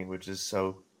which is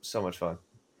so much fun.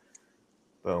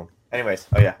 Boom. Anyways,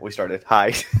 oh yeah, we started.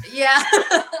 Hi. Yeah.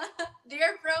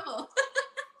 Dear promo.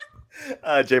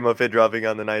 JMO Fit dropping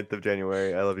on the 9th of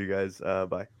January. I love you guys.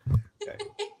 Bye. Okay.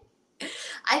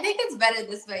 I think it's better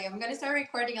this way. I'm gonna start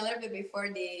recording a little bit before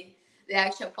the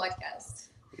actual podcast.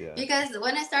 Yeah. Because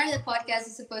when I started the podcast,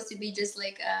 it's supposed to be just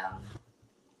like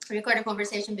record a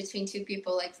conversation between two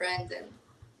people, like friends, and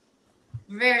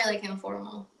very like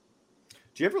informal.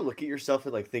 Do you ever look at yourself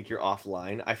and like think you're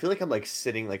offline? I feel like I'm like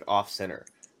sitting like off center.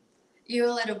 You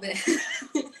a little bit.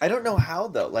 I don't know how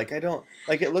though. Like I don't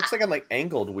like it looks like I'm like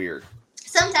angled weird.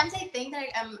 Sometimes I think that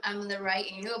I'm the right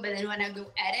angle, but then when I go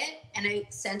edit and I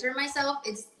center myself,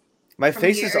 it's my from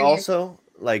face here is and also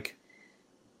like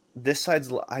this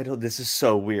side's I don't this is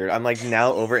so weird. I'm like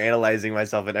now over analyzing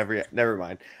myself at every never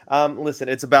mind. Listen,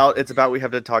 it's about we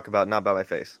have to talk about, not about my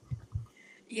face.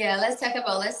 Yeah, let's talk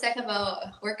about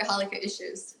workaholic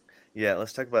issues. Yeah,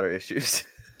 let's talk about our issues.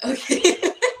 Okay.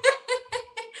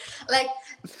 Like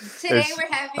today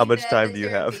we're having how much the time do you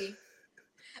have? therapy.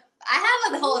 I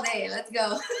have the whole day. Let's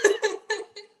go.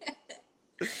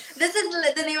 This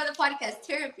is the name of the podcast,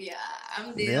 therapy.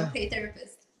 I'm the unpaid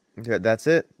therapist. Yeah, that's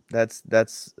it.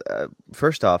 That's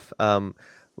first off,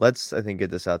 let's I think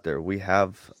get this out there. We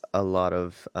have a lot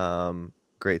of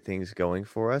great things going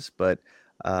for us, but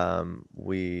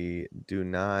we do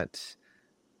not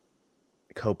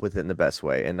cope with it in the best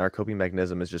way, and our coping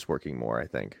mechanism is just working more, I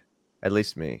think. At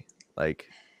least me. Like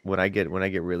when I get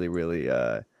really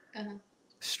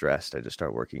stressed, I just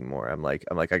start working more. I'm like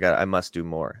I must do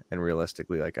more, and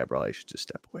realistically, like I probably should just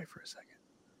step away for a second.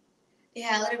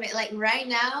 Yeah, a little bit. Like right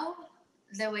now,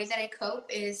 the way that I cope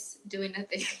is doing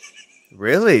nothing.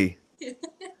 Really?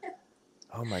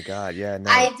 Oh my God, yeah,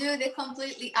 no. I do the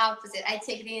completely opposite. I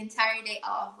take the entire day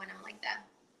off when I'm like that.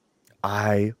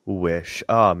 I wish.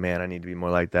 Oh man, I need to be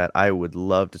more like that. I would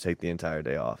love to take the entire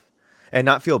day off and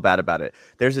not feel bad about it.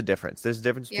 There's a difference. There's a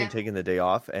difference between taking the day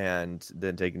off and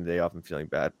then taking the day off and feeling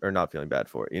bad or not feeling bad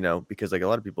for it, because like a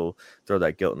lot of people throw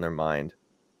that guilt in their mind.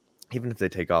 Even if they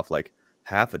take off like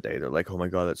half a day, they're like, oh my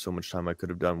God, that's so much time I could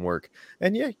have done work.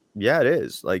 And yeah, it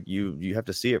is. Like you have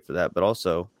to see it for that, but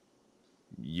also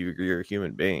you're a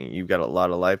human being. You've got a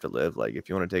lot of life to live. Like if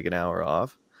you want to take an hour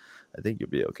off, I think you'll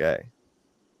be okay.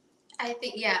 I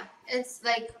think, yeah, it's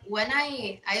like when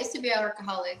I used to be a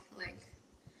workaholic. Like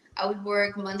I would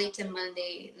work Monday to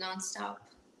Monday nonstop.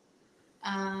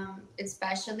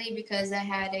 Especially because I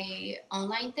had a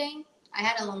online thing. I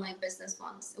had an online business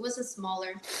once. It was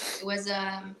it was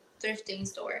a thrifting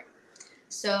store.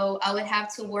 So I would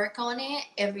have to work on it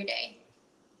every day.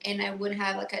 And I would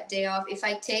have like a day off. If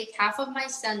I take half of my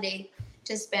Sunday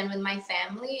to spend with my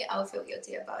family, I would feel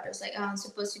guilty about it. I was like, oh, I'm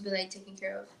supposed to be like taking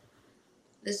care of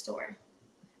the store.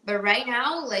 But right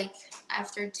now, like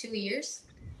after 2 years.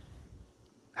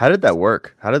 How did that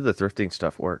work? How did the thrifting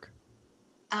stuff work?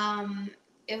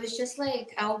 It was just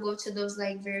like I'll go to those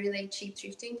like very like cheap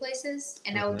thrifting places,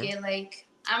 and I'll get like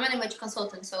I'm an image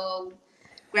consultant, so I'll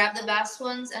grab the best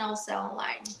ones and I'll sell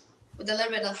online with a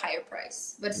little bit of higher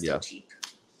price, but still cheap.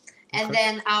 And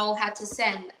then I'll have to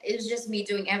send. It was just me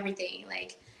doing everything,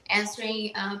 like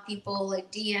answering people like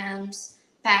DMs,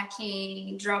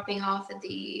 packing, dropping off at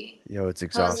the it's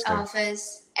exhausting. post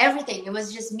office, everything. It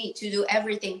was just me to do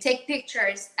everything. Take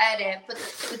pictures, edit, put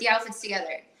the outfits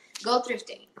together, go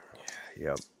thrifting.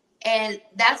 Yep. And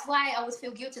that's why I always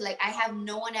feel guilty. Like I have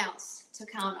no one else to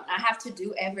count on. I have to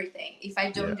do everything. If I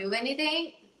don't do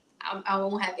anything, I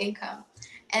won't have income.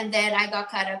 And then I got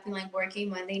caught up in like working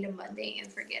Monday to Monday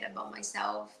and forget about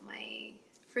myself, my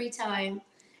free time.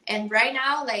 And right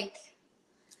now, like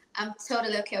I'm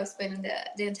totally okay with spending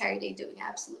the entire day doing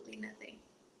absolutely nothing.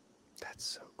 That's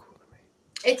so cool to me.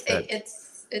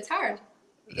 It's hard.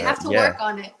 You have to work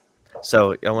on it.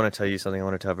 So I want to tell you something. I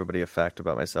want to tell everybody a fact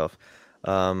about myself.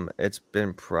 It's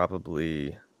been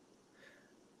probably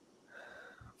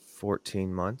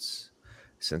 14 months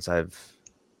since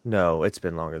it's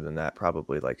been longer than that.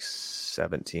 Probably like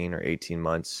 17 or 18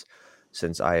 months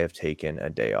since I have taken a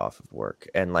day off of work.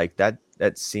 And like that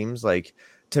seems like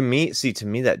to me,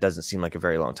 that doesn't seem like a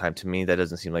very long time. To me, that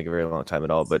doesn't seem like a very long time at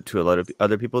all. But to a lot of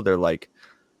other people, they're like,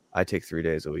 I take 3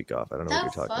 days a week off. I don't know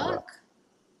what you're talking about.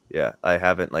 Yeah, I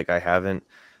haven't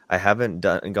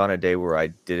gone a day where I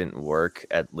didn't work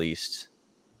at least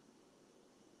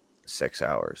 6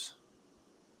 hours.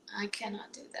 I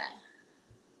cannot do that.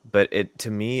 But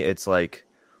to me, it's like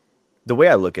the way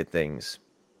I look at things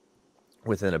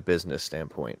within a business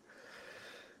standpoint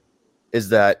is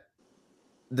that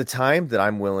the time that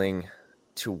I'm willing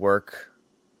to work,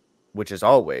 which is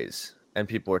always, and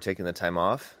people are taking the time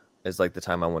off, is like the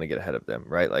time I want to get ahead of them,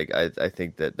 right? Like I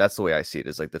think that that's the way I see it,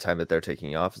 is like the time that they're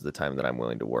taking off is the time that I'm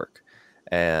willing to work.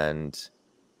 And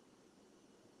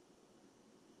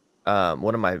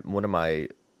one of my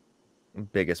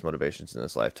biggest motivations in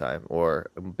this lifetime, or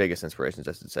biggest inspirations,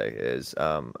 I should say, is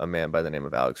a man by the name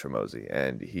of Alex Ramosi,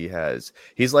 and he's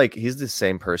the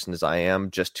same person as I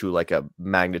am, just to like a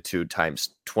magnitude times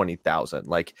 20,000.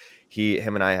 Like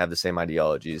him and I have the same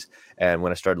ideologies, and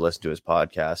when I started listening to his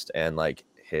podcast and like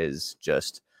his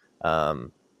just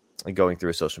going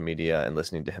through social media and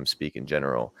listening to him speak in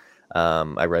general,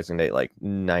 I resonate like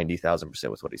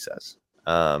 90,000% with what he says.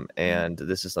 And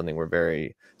this is something we're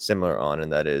very similar on,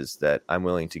 and that is that I'm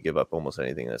willing to give up almost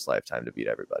anything in this lifetime to beat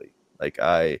everybody. Like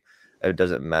it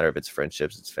doesn't matter if it's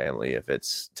friendships, it's family, if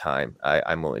it's time.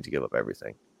 I'm willing to give up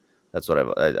everything. That's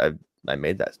what I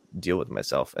made that deal with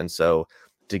myself, and so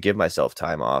to give myself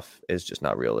time off is just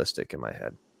not realistic in my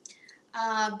head.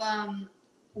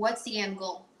 What's the end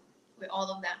goal with all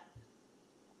of that?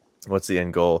 What's the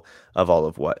end goal of all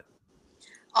of what?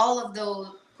 All of those,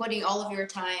 putting all of your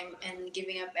time and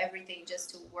giving up everything just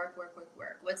to work.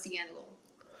 What's the end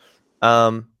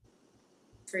goal?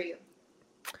 For you?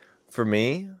 For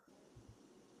me,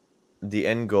 the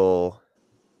end goal,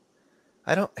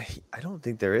 I don't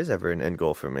think there is ever an end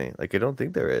goal for me. Like I don't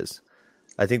think there is.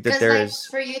 I think that there's,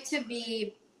 for you to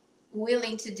be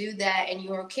willing to do that and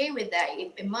you're okay with that,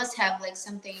 it must have like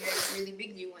something that's really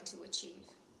big you want to achieve.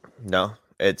 No,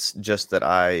 it's just that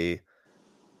I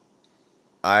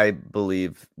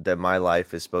believe that my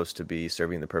life is supposed to be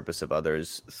serving the purpose of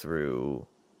others through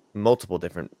multiple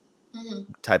different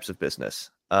types of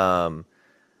business. But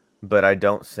I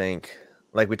don't think,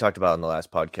 like we talked about in the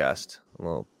last podcast, a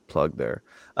little plug there.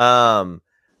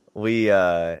 We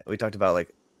talked about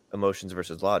like emotions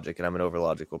versus logic, and I'm an over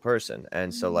logical person.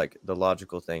 And so like the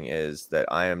logical thing is that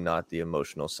I am not the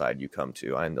emotional side you come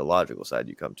to. I'm the logical side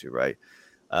you come to, right?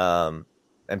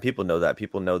 And people know that.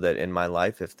 People know that in my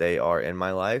life, if they are in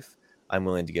my life, I'm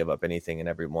willing to give up anything and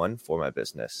everyone for my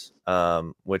business.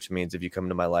 Which means if you come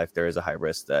into my life, there is a high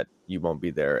risk that you won't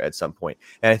be there at some point.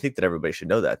 And I think that everybody should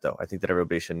know that, though. I think that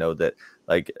everybody should know that,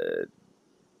 like,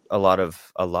 a lot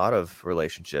of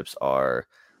relationships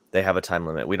they have a time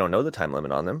limit. We don't know the time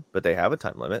limit on them, but they have a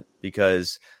time limit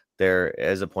because there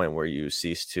is a point where you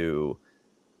cease to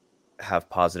have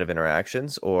positive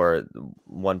interactions, or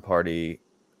one party,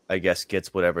 I guess,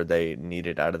 gets whatever they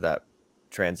needed out of that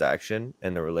transaction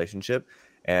in the relationship,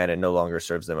 and it no longer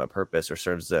serves them a purpose or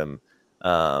serves them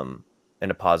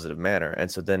in a positive manner, and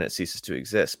so then it ceases to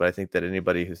exist. But I think that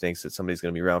anybody who thinks that somebody's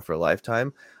going to be around for a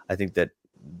lifetime, I think that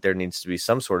there needs to be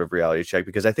some sort of reality check,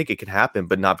 because I think it can happen,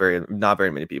 but not very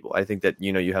many people. I think that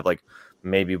you have like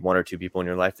maybe one or two people in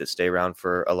your life that stay around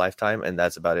for a lifetime, and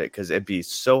that's about it, because it'd be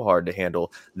so hard to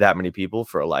handle that many people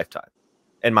for a lifetime,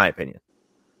 in my opinion.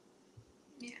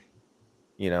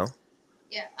 Yeah.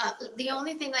 Yeah. The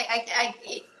only thing, like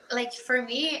like for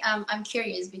me, I'm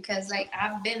curious because like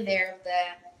I've been there.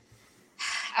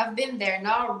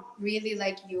 Not really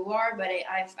like you are, but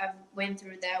I've went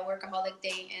through that workaholic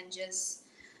thing and just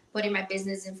putting my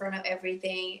business in front of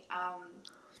everything.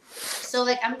 So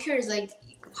like I'm curious, like,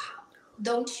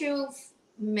 don't you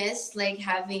miss like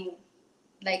having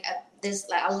like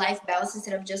a life balance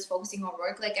instead of just focusing on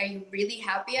work? Like, are you really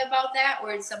happy about that,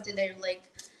 or it's something that you like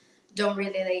don't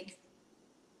really like?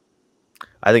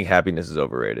 I think happiness is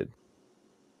overrated.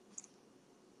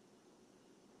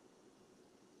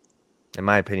 In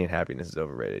my opinion, happiness is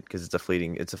overrated because it's a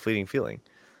fleeting feeling.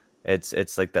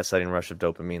 It's like that sudden rush of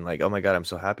dopamine, like, oh my God, I'm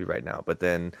so happy right now. But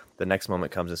then the next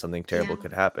moment comes and something terrible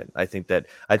could happen. I think that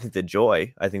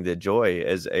joy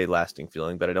is a lasting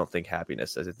feeling, but I don't think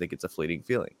happiness is. I think it's a fleeting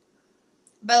feeling.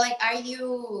 But like, are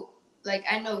you like,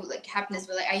 I know like happiness,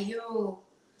 but like, are you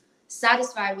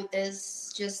satisfied with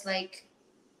this? Just like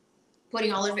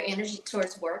putting all of your energy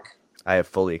towards work? I have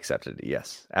fully accepted it.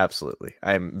 Yes, absolutely.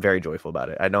 I'm very joyful about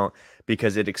it. I don't,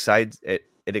 because it excites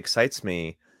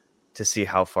me to see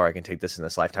how far I can take this in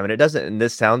this lifetime. And it doesn't, and it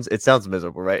sounds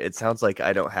miserable, right? It sounds like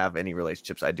I don't have any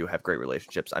relationships. I do have great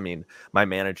relationships. I mean, my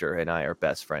manager and I are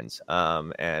best friends.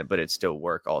 But it's still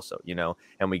work also,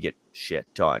 and we get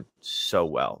shit done so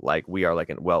well. Like we are like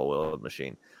a well-oiled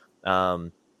machine. But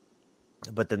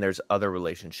then there's other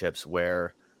relationships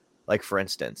where, like, for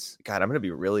instance, God, I'm going to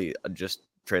be really just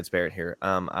transparent here.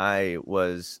 I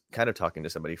was kind of talking to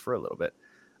somebody for a little bit.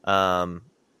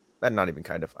 And not even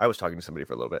kind of. I was talking to somebody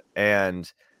for a little bit,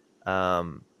 and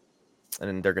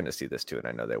they're going to see this too, and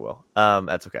I know they will.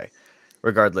 That's okay.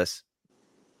 Regardless,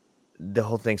 the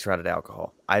whole thing surrounded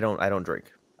alcohol. I don't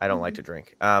drink. I don't like to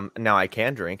drink. Now I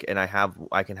can drink, and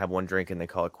I can have one drink and then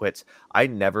call it quits. I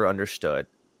never understood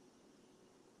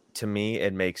to me,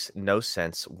 it makes no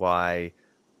sense why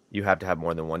you have to have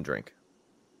more than one drink.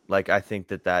 Like, I think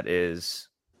that that is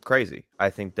crazy. I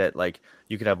think that, like,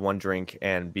 you could have one drink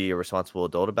and be a responsible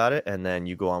adult about it, and then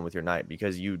you go on with your night,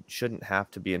 because you shouldn't have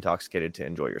to be intoxicated to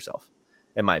enjoy yourself,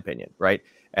 in my opinion, right?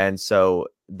 And so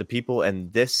the people in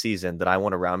this season that I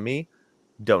want around me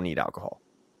don't need alcohol.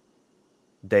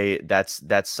 That's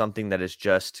something that is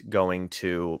just going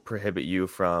to prohibit you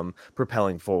from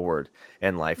propelling forward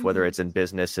in life, whether it's in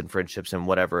business and friendships and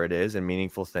whatever it is, and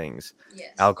meaningful things.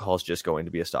 Yes. Alcohol is just going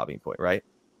to be a stopping point, right?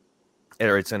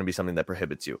 Or it's going to be something that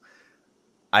prohibits you.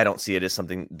 I don't see it as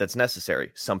something that's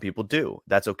necessary. Some people do.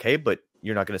 That's okay, but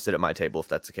you're not going to sit at my table if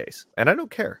that's the case. And I don't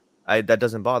care. That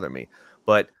doesn't bother me.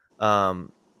 But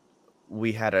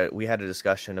we had a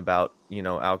discussion about,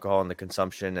 alcohol and the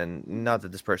consumption, and not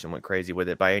that this person went crazy with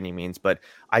it by any means, but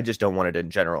I just don't want it in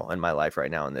general in my life right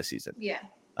now in this season. Yeah.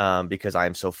 Because I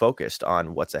am so focused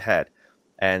on what's ahead.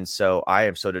 And so I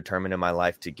am so determined in my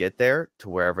life to get there, to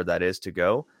wherever that is to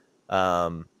go,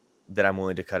 that I'm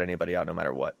willing to cut anybody out no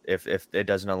matter what. If it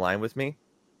doesn't align with me,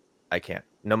 I can't,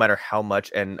 no matter how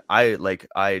much. And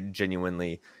I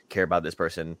genuinely care about this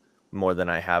person more than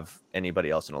I have anybody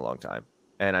else in a long time.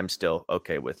 And I'm still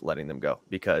okay with letting them go,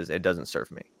 because it doesn't serve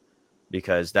me,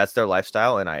 because that's their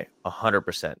lifestyle, and I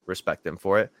 100% respect them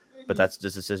for it. But that's the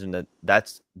decision that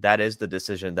is the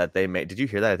decision that they made. Did you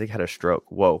hear that? I think I had a stroke.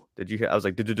 Whoa. Did you hear? I was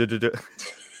like,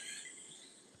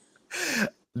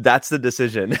 that's the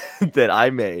decision that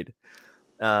I made.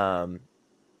 That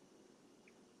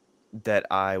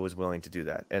I was willing to do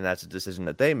that. And that's a decision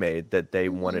that they made, that they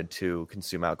wanted to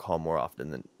consume alcohol more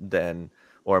often than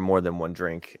or more than one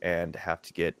drink, and have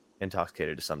to get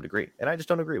intoxicated to some degree. And I just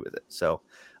don't agree with it. So,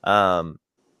 I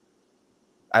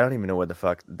don't even know what the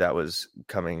fuck that was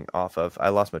coming off of. I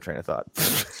lost my train of thought.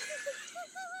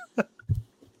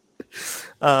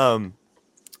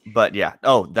 But yeah.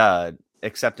 Oh, the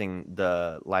accepting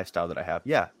the lifestyle that I have.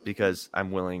 Yeah, because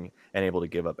I'm willing and able to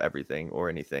give up everything or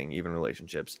anything, even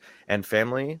relationships and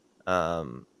family.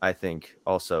 I think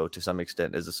also to some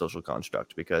extent is a social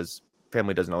construct, because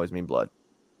family doesn't always mean blood.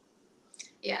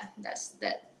 Yeah,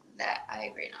 that I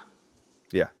agree on.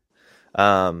 Yeah.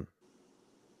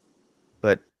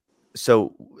 But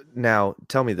so now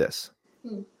tell me this.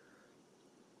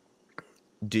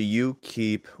 Do you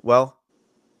keep,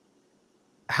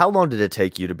 how long did it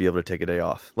take you to be able to take a day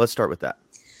off? Let's start with that.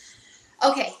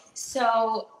 Okay,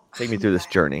 so take me through this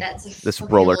journey, this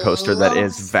fucking roller coaster that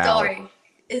is Val.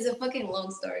 It's a fucking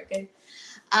long story, okay?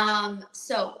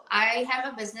 So I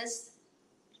have a business.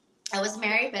 I was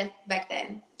married back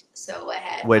then, so I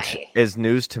had which is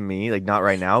news to me, like not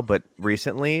right now, but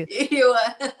recently.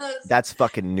 That's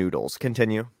fucking noodles.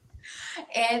 Continue.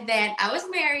 And then I was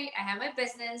married. I had my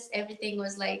business. Everything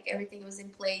was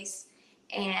in place,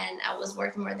 and I was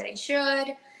working more than I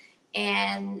should.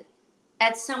 And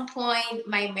at some point,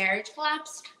 my marriage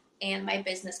collapsed, and my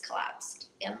business collapsed,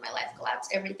 and my life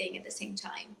collapsed. Everything at the same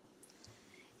time.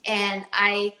 And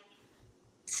I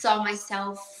saw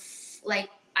myself like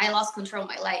I lost control of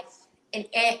my life in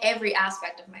every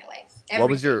aspect of my life.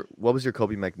 Everything. What was your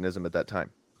coping mechanism at that time?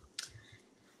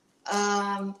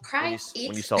 Cry,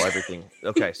 when you saw everything.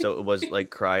 Okay, so it was like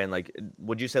cry, and like,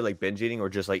 would you say like binge eating, or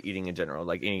just like eating in general,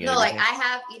 like eating? No, like I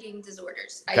have eating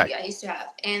disorders. Okay. I used to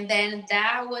have, and then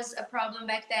that was a problem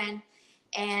back then,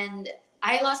 and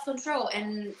I lost control,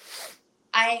 and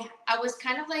I was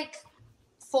kind of like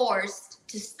forced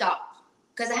to stop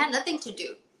because I had nothing to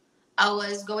do. I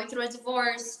was going through a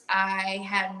divorce. I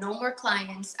had no more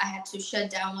clients. I had to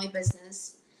shut down my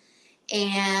business,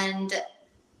 and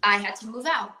I had to move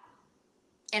out.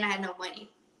 And I had no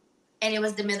money, and it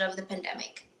was the middle of the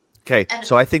pandemic. Okay,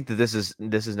 so I think that this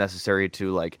is necessary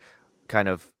to like kind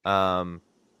of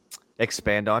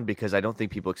expand on, because I don't think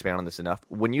people expand on this enough.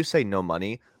 When you say no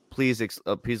money, please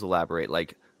elaborate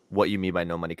like what you mean by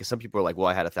no money, because some people are like, well,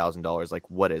 I had $1,000.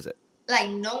 Like, what is it? Like,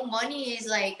 no money is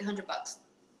like $100.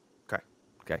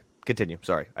 Okay, continue.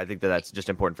 Sorry, I think that's just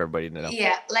important for everybody to know.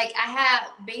 Yeah, like I have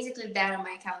basically that on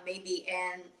my account maybe,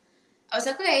 and I was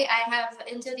like, okay, I have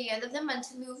until the end of the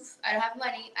month to move. I don't have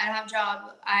money. I don't have a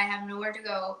job. I have nowhere to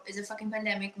go. It's a fucking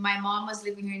pandemic. My mom was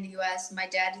living here in the U.S. My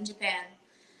dad in Japan.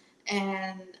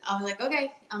 And I was like,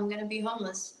 okay, I'm going to be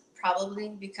homeless. Probably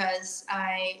because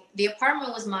the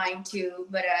apartment was mine too,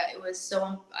 but it was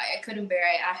so, I couldn't bear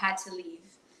it. I had to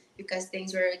leave because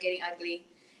things were getting ugly.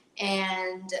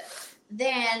 And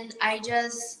then I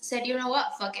just said, you know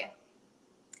what? Fuck it.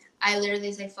 I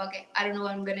literally said, fuck it. I don't know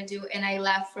what I'm going to do. And I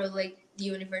left for like the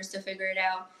universe to figure it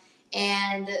out.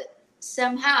 And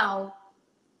somehow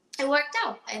it worked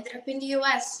out. I ended up in the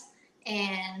US,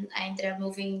 and I ended up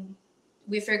moving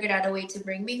we figured out a way to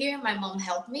bring me here. My mom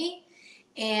helped me.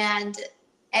 And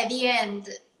at the end,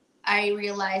 I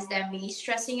realized that me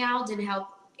stressing out didn't help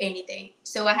anything.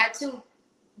 So I had to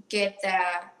get the.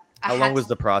 How long was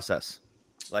the process?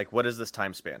 Like, what is this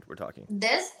time span we're talking?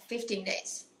 This 15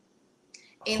 days.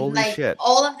 And Holy like shit.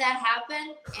 all of that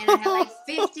happened, and I had like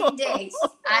 15 days.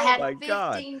 I had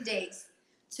 15 days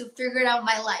to figure out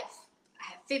my life.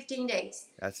 I had 15 days.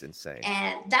 That's insane.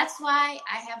 And that's why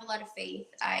I have a lot of faith.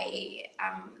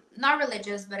 I'm not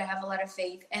religious, but I have a lot of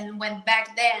faith. And when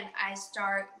back then I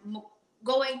start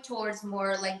going towards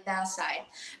more like that side,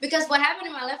 because what happened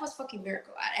in my life was fucking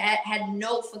miracle. I had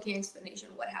no fucking explanation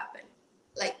what happened,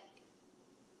 like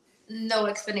no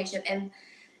explanation. And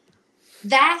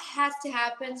that has to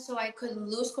happen so I could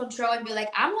lose control and be like,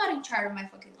 I'm not in charge of my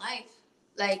fucking life.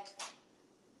 Like,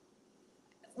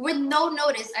 with no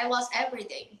notice, I lost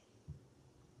everything.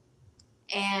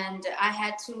 And I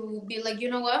had to be like,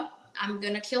 you know what? I'm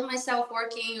going to kill myself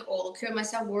working or kill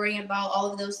myself worrying about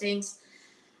all of those things.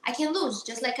 I can lose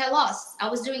just like I lost. I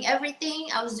was doing everything.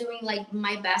 I was doing like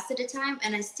my best at the time,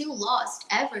 and I still lost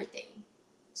everything.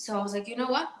 So I was like, you know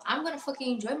what? I'm going to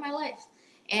fucking enjoy my life.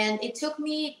 And it took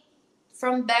me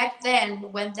from back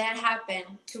then when that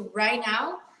happened to right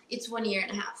now, it's 1.5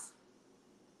 years.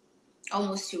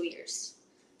 Almost 2 years.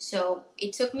 So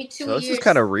it took me 2 years. So this is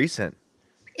kind of recent.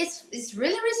 It's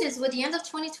really recent. It's with the end of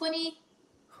 2020.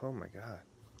 Oh my god.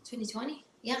 2020?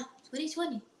 Yeah,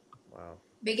 2020. Wow.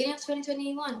 Beginning of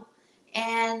 2021.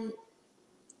 And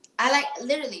I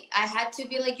had to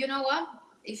be like, you know what?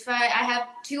 If I have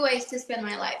 2 ways to spend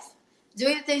my life.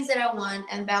 Doing the things that I want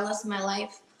and balance my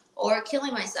life, or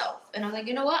killing myself. And I was like,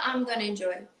 you know what? I'm going to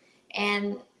enjoy.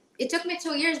 And it took me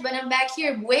 2 years, but I'm back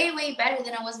here way, way better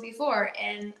than I was before.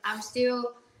 And I'm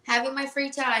still having my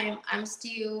free time. I'm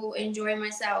still enjoying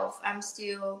myself. I'm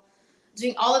still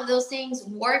doing all of those things,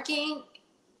 working,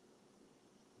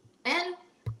 and,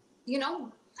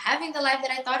 having the life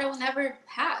that I thought I would never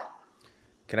have.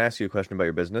 Can I ask you a question about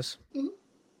your business? Mm-hmm.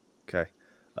 Okay.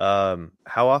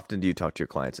 How often do you talk to your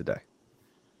clients a day?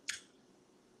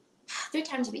 3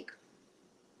 times a week.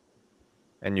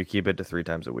 And you keep it to 3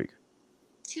 times a week?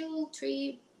 2,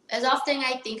 3, as often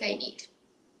I think I need.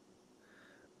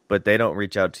 But they don't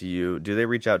reach out to you. Do they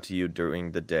reach out to you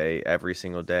during the day, every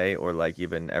single day, or like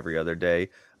even every other day,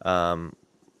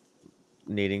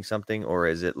 needing something? Or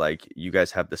is it like you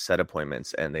guys have the set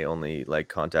appointments and they only like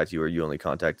contact you, or you only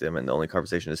contact them and the only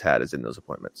conversation is had is in those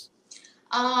appointments?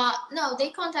 No, they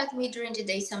contact me during the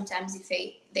day sometimes if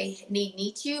they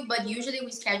need to, but usually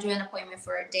we schedule an appointment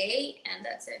for a day and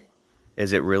that's it.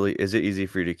 Is it easy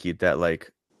for you to keep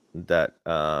that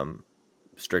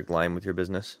strict line with your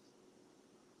business?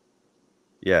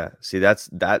 Yeah. See,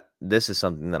 this is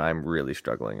something that I'm really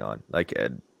struggling on. Like,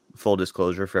 full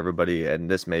disclosure for everybody, and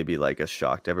this may be like a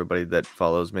shock to everybody that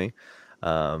follows me.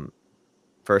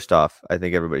 First off, I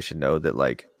think everybody should know that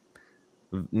like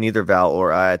neither Val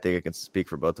or I think I can speak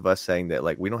for both of us saying that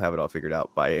like we don't have it all figured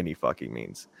out by any fucking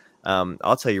means.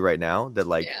 I'll tell you right now that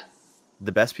like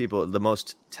the best people, the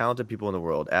most talented people in the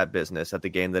world at business, at the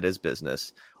game that is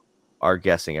business, are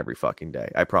guessing every fucking day.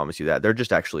 I promise you that. They're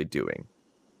just actually doing.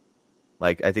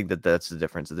 Like, I think that's the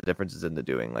difference. The difference is in the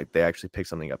doing. Like, they actually picked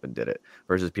something up and did it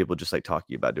versus people just like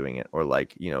talking about doing it or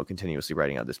like, continuously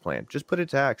writing out this plan. Just put it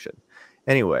to action.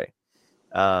 Anyway,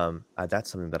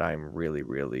 that's something that I'm really,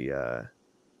 really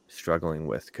struggling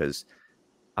with, because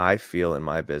I feel in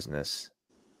my business,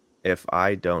 if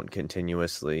I don't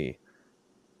continuously,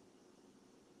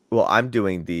 well,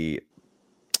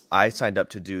 I signed up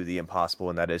to do the impossible,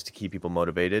 and that is to keep people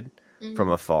motivated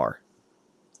from afar,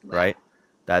 right?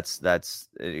 That's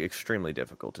extremely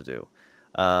difficult to do.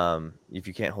 If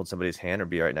you can't hold somebody's hand or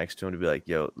be right next to them to be like,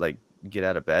 yo, like, get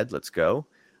out of bed, let's go.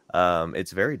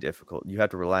 It's very difficult. You have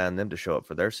to rely on them to show up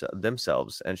for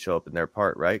themselves and show up in their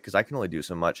part, right? Because I can only do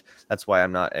so much. That's why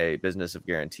I'm not a business of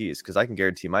guarantees, because I can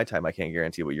guarantee my time. I can't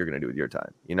guarantee what you're going to do with your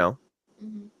time,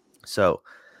 So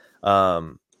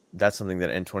that's something that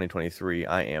in 2023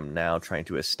 I am now trying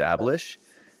to establish,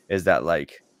 is that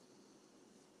like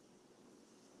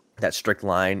that strict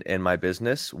line in my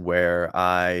business where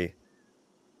I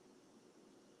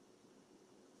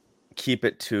keep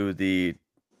it to the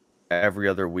every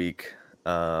other week,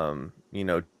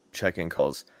 check-in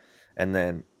calls. And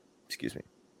then,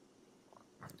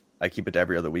 I keep it to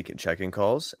every other week in check-in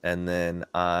calls. And then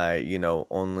I,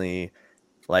 only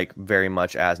like very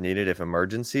much as needed, if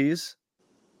emergencies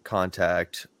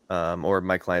contact, or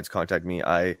my clients contact me,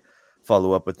 I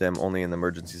follow up with them only in the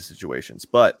emergency situations.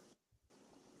 But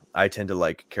I tend to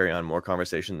like carry on more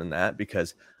conversation than that,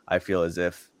 because I feel as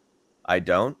if I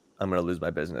don't, I'm going to lose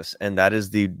my business. And that is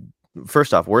the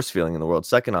first off, worst feeling in the world.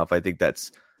 Second off, I think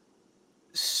that's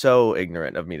so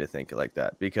ignorant of me to think like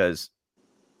that, because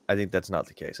I think that's not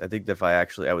the case. I think that if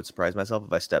I would surprise myself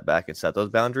if I step back and set those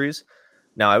boundaries.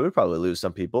 Now, I would probably lose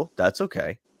some people. That's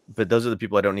okay. But those are the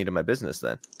people I don't need in my business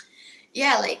then.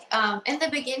 Yeah, like in the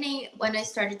beginning, when I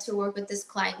started to work with this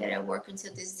client that I work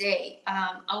until this day,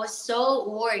 I was so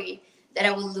worried that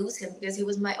I would lose him because he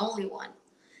was my only one.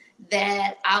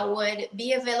 That I would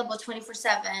be available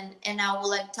 24/7 and I would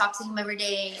like talk to him every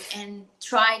day and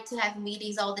try to have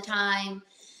meetings all the time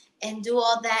and do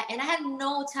all that. And I had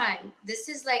no time. This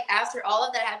is like after all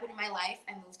of that happened in my life,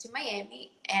 I moved to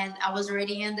Miami and I was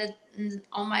already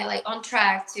on my like on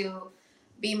track to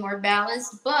be more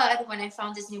balanced. But when I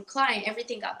found this new client,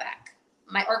 everything got back.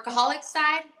 My workaholic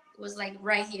side was like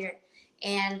right here.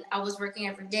 And I was working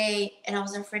every day and I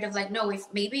was afraid of like, no, if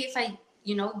I,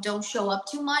 don't show up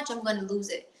too much, I'm going to lose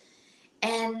it.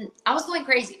 And I was going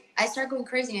crazy. I started going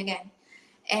crazy again.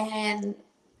 And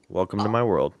welcome to my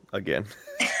world again.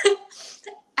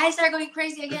 I started going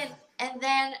crazy again. And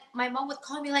then my mom would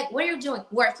call me like, what are you doing?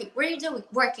 Working. What are you doing?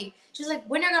 Working. She was like,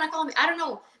 when are you going to call me? I don't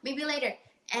know. Maybe later.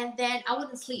 And then I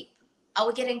wouldn't sleep. I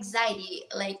would get anxiety,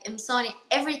 like insomnia,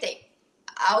 everything.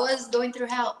 I was going through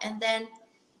hell. And then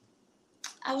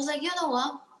I was like, you know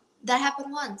what? That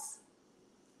happened once.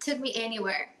 Took me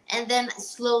anywhere. And then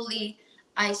slowly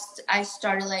I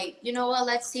started like, you know what?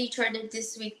 Let's see each other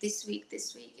this week.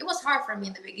 It was hard for me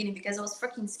in the beginning because I was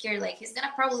freaking scared. Like, he's going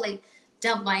to probably like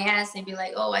dump my ass and be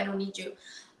like, oh, I don't need you.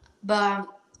 But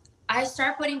I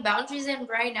start putting boundaries in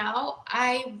right now.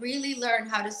 I really learned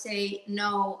how to say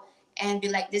no and be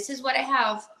like, this is what I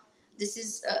have. This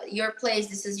is your place.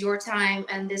 This is your time.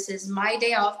 And this is my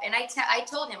day off. And I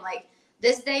told him, like,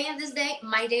 this day and this day,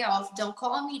 my day off. Don't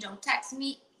call me. Don't text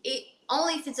me.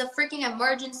 Only if it's a freaking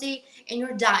emergency and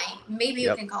you're dying. Maybe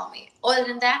you can call me. Other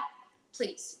than that,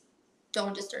 please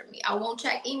don't disturb me. I won't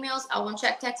check emails. I won't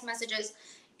check text messages.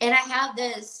 And I have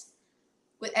this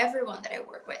with everyone that I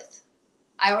work with.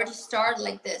 I already started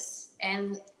like this,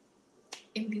 and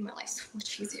it made my life so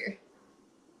much easier.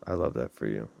 I love that for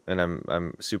you, and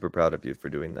I'm super proud of you for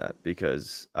doing that,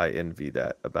 because I envy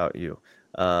that about you.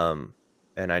 And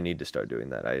I need to start doing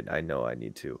that. I know I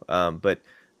need to. But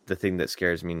the thing that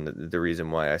scares me, and the reason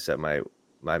why I set my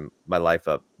life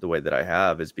up the way that I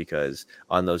have, is because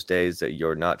on those days that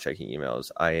you're not checking emails,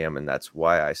 I am, and that's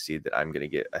why I see that I'm going to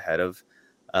get ahead of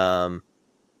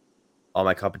all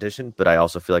my competition. But I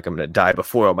also feel like I'm going to die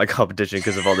before all my competition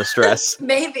because of all the stress.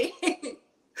 Maybe.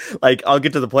 Like, I'll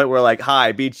get to the point where like, hi,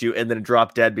 I beat you, and then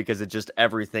drop dead because it just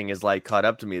everything is like caught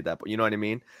up to me at that point. You know what I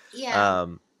mean? Yeah.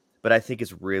 But I think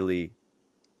it's really,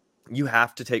 you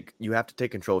have to take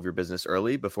control of your business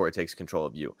early before it takes control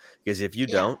of you. Because if you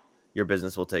don't, your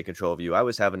business will take control of you. I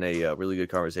was having a really good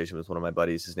conversation with one of my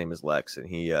buddies. His name is Lex, and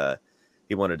he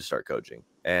wanted to start coaching,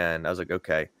 and I was like,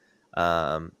 okay.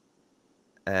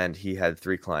 And he had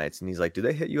 3 clients, and he's like, do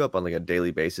they hit you up on like a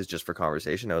daily basis just for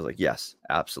conversation? I was like, yes,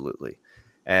 absolutely.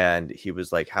 And he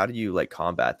was like, how do you like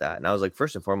combat that? And I was like,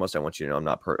 first and foremost, I want you to know I'm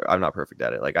not perfect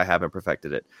at it. Like, I haven't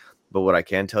perfected it, but what I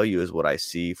can tell you is what I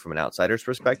see from an outsider's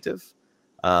perspective.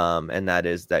 And that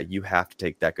is that you have to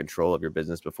take that control of your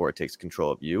business before it takes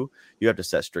control of you. You have to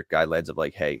set strict guidelines of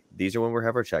like, hey, these are when we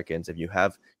have our check-ins. If you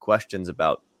have questions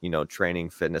about,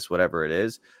 training, fitness, whatever it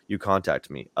is, you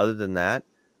contact me. Other than that,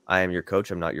 I am your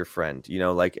coach. I'm not your friend.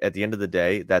 Like, at the end of the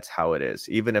day, that's how it is.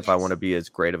 Even if I want to be as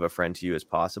great of a friend to you as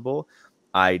possible,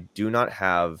 I do not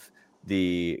have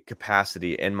the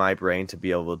capacity in my brain to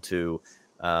be able to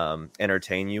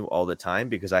entertain you all the time,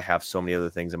 because I have so many other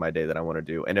things in my day that I want to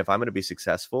do. And if I'm going to be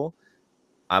successful,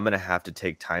 I'm going to have to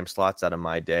take time slots out of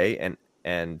my day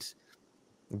and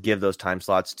give those time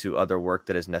slots to other work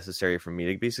that is necessary for me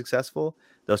to be successful.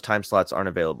 Those time slots aren't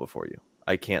available for you.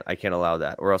 I can't allow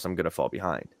that, or else I'm going to fall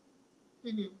behind.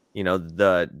 Mm-hmm.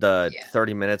 The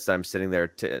 30 minutes that I'm sitting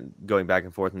there going back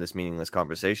and forth in this meaningless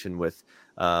conversation with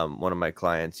one of my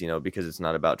clients, because it's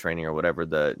not about training or whatever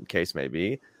the case may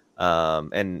be.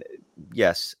 And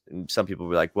yes, some people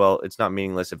will be like, well, it's not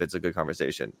meaningless if it's a good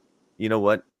conversation. You know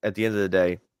what? At the end of the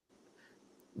day,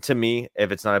 to me,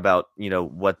 if it's not about,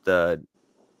 what the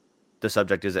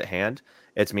subject is at hand,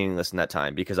 it's meaningless in that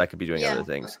time, because I could be doing other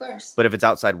things. Of course. But if it's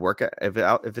outside work,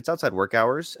 if it's outside work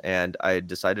hours, and I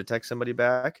decide to text somebody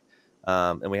back,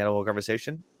 and we had a whole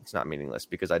conversation, it's not meaningless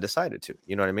because I decided to.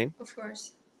 You know what I mean? Of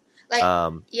course.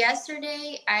 Like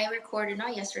yesterday,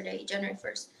 not yesterday, January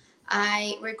 1st,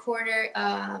 I recorded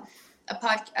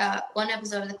one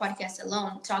episode of the podcast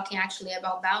alone, talking actually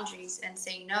about boundaries and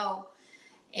saying no.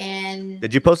 And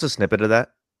did you post a snippet of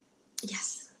that?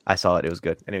 Yes. I saw it. It was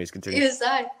good. Anyways, continue. You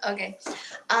saw it? Okay.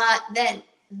 Then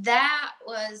that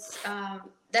was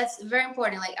that's very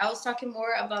important. Like I was talking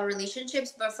more about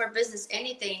relationships, but for business,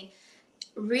 anything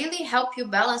really help you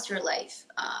balance your life.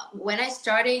 When I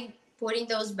started putting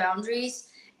those boundaries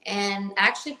and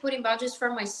actually putting boundaries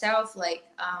for myself, like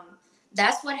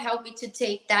that's what helped me to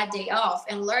take that day off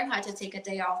and learn how to take a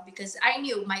day off, because I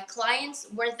knew my clients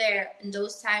were there in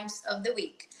those times of the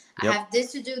week. I Yep. have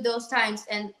this to do those times,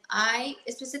 and I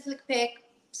specifically pick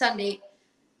Sunday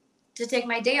to take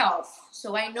my day off.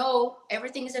 So I know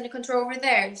everything is under control over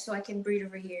there, so I can breathe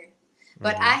over here.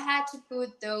 But I had to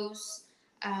put those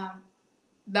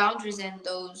boundaries and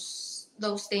those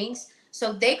things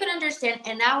so they could understand,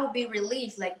 and I would be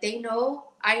relieved. Like they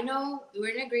know, I know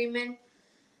we're in agreement.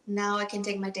 Now I can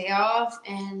take my day off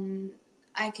and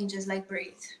I can just like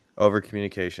breathe. Over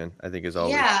communication, I think, is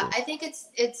always Yeah, key. I think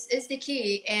it's the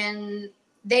key. And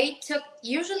they took,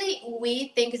 usually we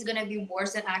think it's gonna be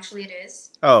worse than actually it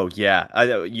is. Oh yeah, I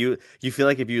know you feel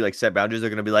like if you like set boundaries, they're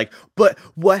gonna be like, but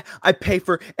what I pay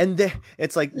for, and then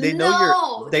it's like No, they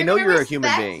they're know gonna you're a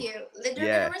human respect being. you. They're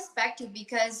Yeah, gonna respect you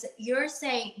because you're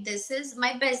saying this is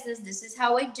my business, this is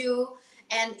how I do,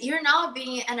 and you're not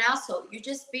being an asshole. You're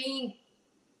just being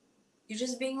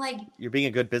like, you're being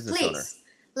a good business owner. please,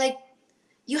 like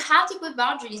you have to put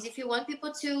boundaries if you want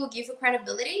people to give you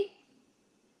credibility.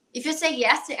 If you say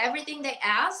yes to everything they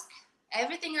ask,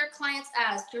 everything your clients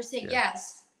ask, you're saying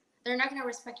yes, they're not gonna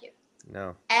respect you.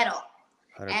 No, At all.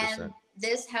 100%. And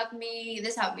this helped me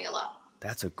a lot.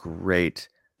 That's a great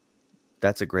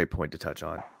point to touch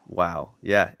on. Wow.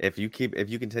 Yeah. If you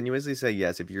continuously say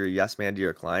yes, if you're a yes man to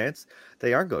your clients,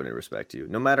 they aren't going to respect you.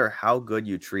 No matter how good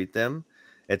you treat them,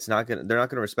 they're not going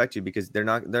to respect you because they're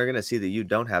going to see that you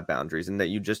don't have boundaries and that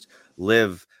you just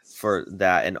live for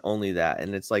that and only that.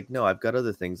 And it's like, no, I've got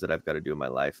other things that I've got to do in my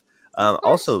life.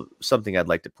 Also, something I'd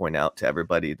like to point out to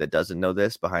everybody that doesn't know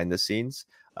this behind the scenes.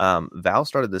 Val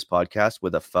started this podcast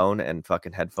with a phone and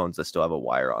fucking headphones that still have a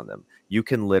wire on them. You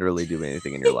can literally do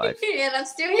anything in your life. And I'm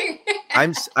still here.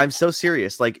 I'm so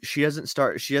serious. Like she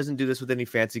doesn't do this with any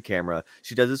fancy camera.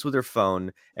 She does this with her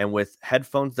phone and with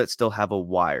headphones that still have a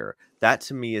wire. That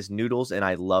to me is noodles, and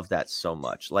I love that so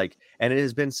much. Like, and it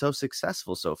has been so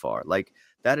successful so far. Like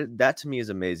that to me is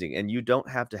amazing. And you don't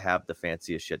have to have the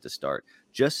fanciest shit to start.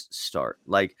 Just start.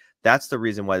 Like that's the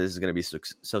reason why this is going to be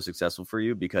so successful for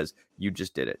you, because you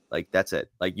just did it. Like that's it.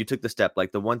 Like you took the step.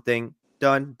 Like the one thing,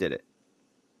 done, did it.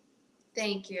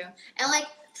 Thank you. And like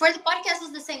for the podcast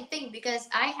was the same thing, because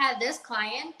I had this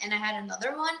client and I had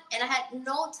another one and I had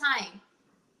no time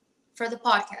for the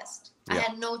podcast. I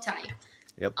had no time.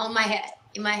 Yep. In my head.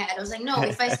 I was like, no,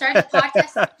 if I start the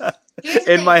podcast, here's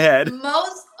the in thing. my head.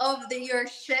 Most of your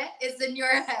shit is in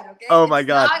your head, okay? Oh my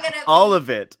God. All of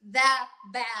it. That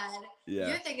bad. Yeah.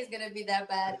 You think it's going to be that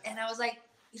bad. And I was like,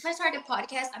 if I start a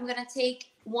podcast, I'm going to take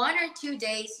 1 or 2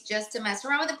 days just to mess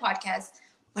around with the podcast.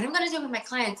 What I'm going to do with my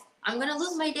clients, I'm going to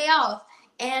lose my day off.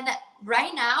 And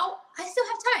right now, I still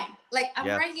have time. Like, I'm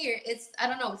right here. It's, I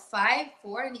don't know,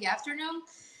 4 in the afternoon.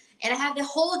 And I have the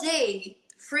whole day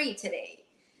free today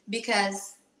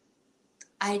because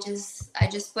I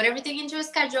just put everything into a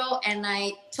schedule and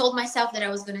I told myself that I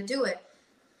was going to do it.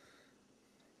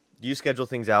 Do you schedule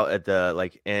things out at the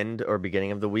like end or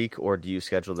beginning of the week, or do you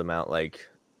schedule them out like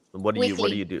what do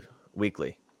you do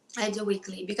weekly? I do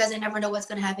weekly because I never know what's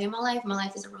going to happen in my life. My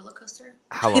life is a roller coaster.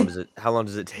 How long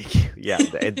does it take you? Yeah,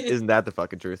 isn't that the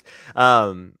fucking truth?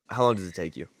 How long does it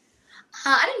take you?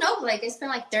 I don't know. Like I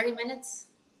spend like 30 minutes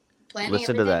planning.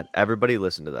 Listen to that. Everybody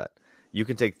listen to that. You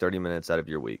can take 30 minutes out of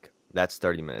your week. That's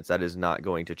 30 minutes. That is not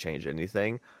going to change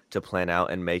anything to plan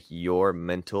out and make your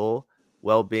mental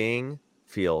well-being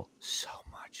feel so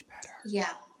much better.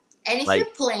 Yeah. And if you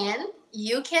plan,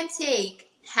 you can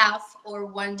take half or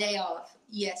 1 day off.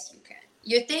 Yes, you can.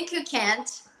 You think you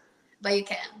can't, but you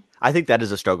can. I think that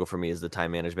is a struggle for me, is the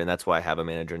time management. That's why I have a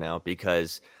manager now,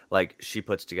 because like she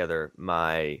puts together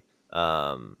my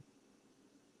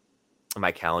my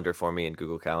calendar for me in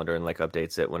Google Calendar and like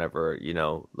updates it whenever,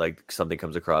 like something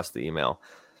comes across the email.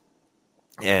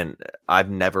 And I've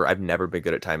never been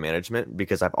good at time management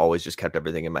because I've always just kept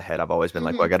everything in my head. I've always been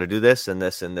like, well, I got to do this and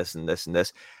this and this and this and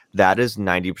this. That is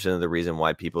 90% of the reason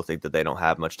why people think that they don't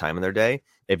have much time in their day.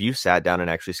 If you sat down and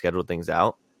actually scheduled things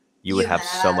out, you would have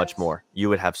so much more. You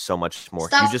would have so much more.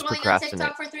 Stop you just procrastinate. On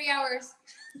TikTok for 3 hours.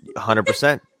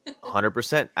 100%.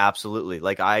 100%. Absolutely.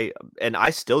 Like I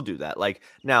still do that. Like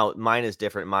now mine is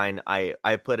different. Mine, I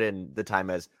put in the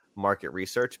time as market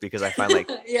research because I find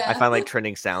like I find like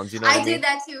trending sounds, I did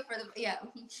that too for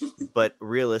the But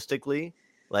realistically,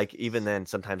 like even then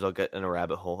sometimes I'll get in a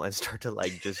rabbit hole and start to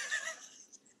like just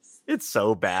It's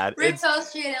so bad.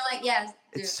 Repost you and like, yes,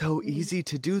 It's dude. so easy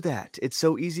to do that. It's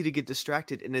so easy to get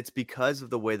distracted, and it's because of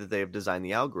the way that they have designed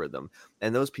the algorithm.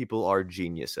 And those people are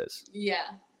geniuses. Yeah.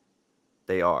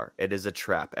 They are. It is a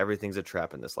trap. Everything's a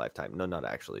trap in this lifetime. No, not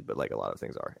actually, but like a lot of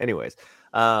things are. Anyways,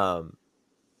 um,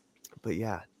 but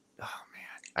yeah. Oh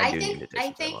man, I do need to take I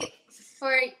some time think off.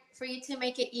 for you to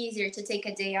make it easier to take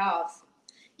a day off,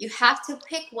 you have to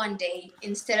pick one day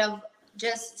instead of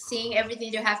just seeing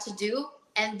everything you have to do,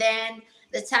 and then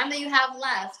the time that you have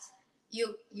left,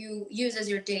 you use as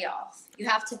your day off. You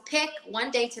have to pick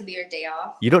one day to be your day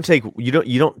off. You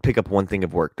don't pick up one thing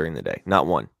of work during the day. Not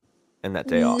one. And that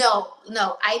day off.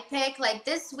 No. I pick like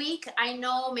this week. I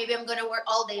know maybe I'm gonna work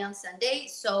all day on Sunday,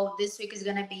 so this week is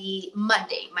gonna be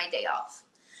Monday, my day off.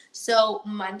 So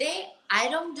Monday, I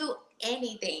don't do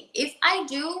anything. If I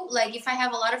do, like if I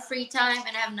have a lot of free time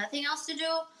and I have nothing else to do,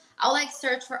 I'll like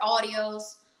search for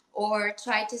audios or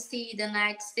try to see the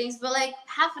next things. But like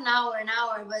half an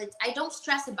hour, but I don't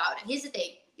stress about it. Here's the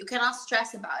thing: you cannot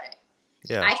stress about it.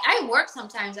 Yeah. I work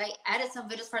sometimes. I edit some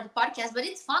videos for the podcast, but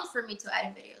it's fun for me to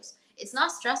edit videos. It's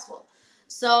not stressful.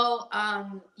 So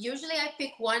usually I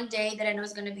pick one day that I know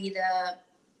is going to be the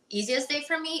easiest day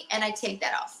for me, and I take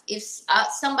that off. If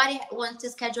somebody wants to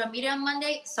schedule a meeting on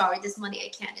Monday, sorry, this Monday I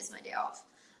can't. It's my day off.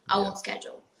 I won't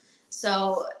schedule.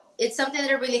 So it's something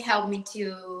that really helped me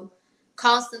to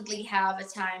constantly have a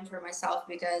time for myself,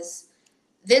 because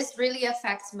this really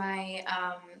affects my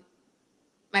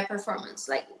my performance.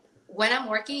 Like when I'm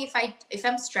working, if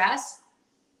I'm stressed,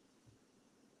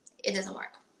 it doesn't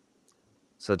work.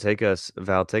 So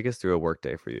Val, take us through a work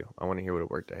day for you. I want to hear what a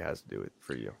work day has to do with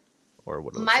for you, or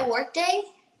what it looks My like. work day?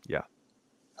 Yeah.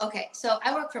 Okay, so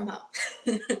I work from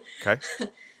home. Okay.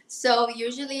 So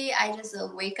usually I just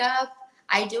wake up.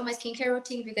 I do my skincare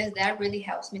routine because that really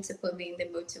helps me to put me in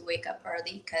the mood to wake up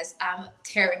early, because I'm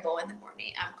terrible in the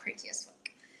morning. I'm crazy as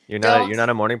fuck. You're not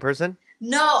a morning person?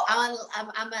 No, I'm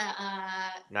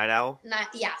a Night owl? not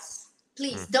yes.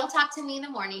 Please don't talk to me in the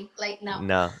morning. Like no.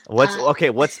 No.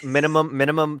 What's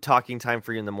minimum talking time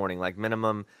for you in the morning? Like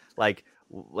minimum like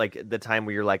the time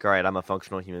where you're like, all right, I'm a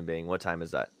functional human being. What time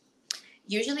is that?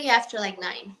 Usually after like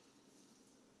 9.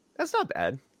 That's not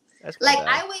bad. That's not Like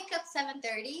bad. I wake up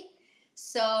 7:30.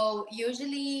 So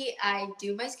usually I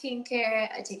do my skincare,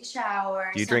 I take a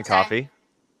shower. Do you drink coffee?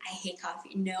 I hate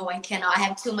coffee. No, I cannot. I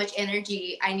have too much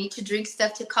energy. I need to drink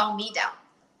stuff to calm me down.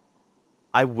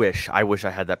 I wish I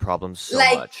had that problem so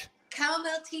like, much.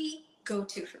 Chamomile tea, go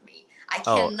to for me. I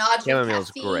cannot drink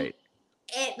chamomile's caffeine. Great.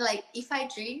 And like if I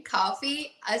drink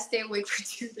coffee, I stay awake for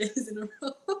 2 days in a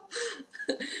row.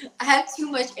 I have too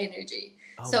much energy.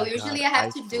 So usually I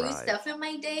have to do stuff in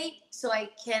my day so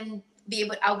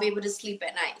I'll be able to sleep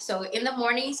at night. So in the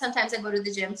morning, sometimes I go to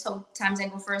the gym, sometimes I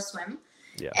go for a swim.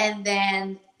 Yeah. And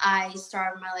then I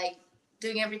start my like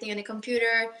doing everything on the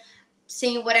computer,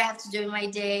 seeing what I have to do in my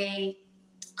day,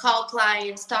 call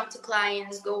clients, talk to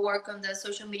clients, go work on the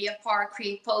social media part,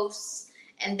 create posts.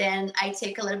 And then I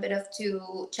take a little bit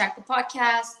to check the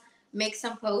podcast, make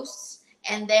some posts.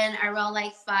 And then around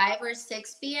like 5 or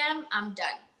 6 p.m., I'm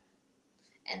done.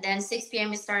 And then 6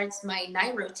 p.m. it starts my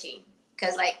night routine,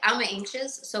 because like I'm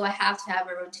anxious, so I have to have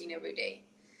a routine every day.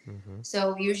 Mm-hmm.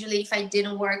 So usually if I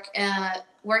didn't work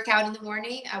out in the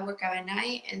morning, I work out at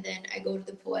night, and then I go to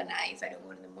the pool at night if I don't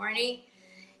go in the morning.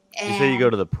 And you say you go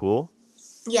to the pool?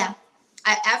 Yeah.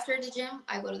 After the gym,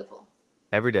 I go to the pool.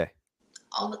 Every day?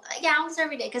 Almost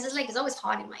every day, because it's always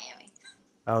hot in Miami.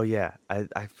 Oh, yeah. I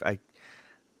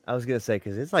was going to say,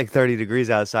 because it's like 30 degrees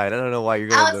outside. I don't know why you're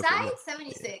going outside, to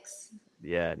 76.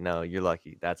 Yeah, no, you're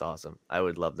lucky. That's awesome. I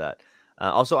would love that.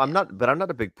 Also, I'm not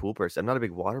a big pool person. I'm not a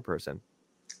big water person.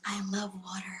 I love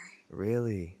water.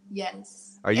 Really?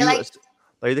 Yes. Are you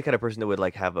the kind of person that would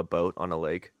like have a boat on a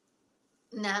lake?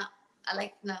 No.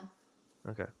 No.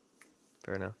 Okay.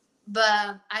 Fair enough.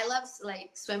 But I love like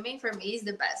swimming. For me is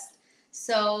the best.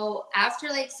 So after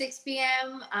like 6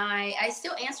 p.m., I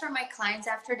still answer my clients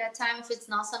after that time. If it's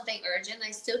not something urgent, I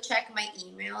still check my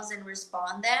emails and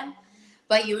respond them.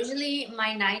 But usually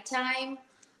my nighttime,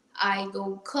 I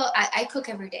go cook. I cook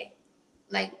every day,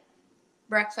 like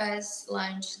breakfast,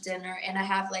 lunch, dinner, and I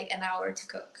have like an hour to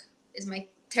cook. It's my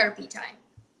therapy time,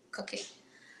 cooking.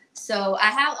 So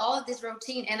I have all of this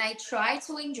routine, and I try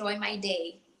to enjoy my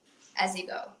day as I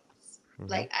go. Mm-hmm.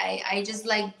 Like I just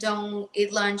like don't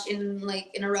eat lunch in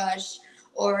a rush,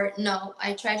 or no,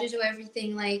 I try to do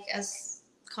everything like as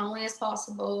calmly as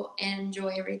possible and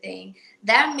enjoy everything.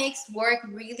 That makes work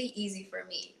really easy for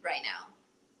me right now,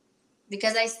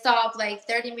 because I stop like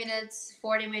 30 minutes,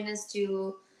 40 minutes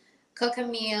to cook a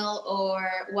meal or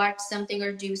watch something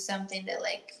or do something that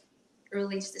like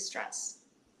relieves the stress.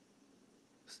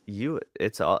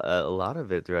 it's a lot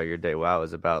of it throughout your day. Wow,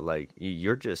 is about like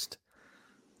you're just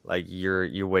like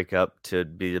you wake up to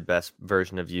be the best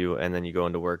version of you, and then you go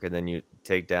into work, and then you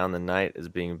take down the night as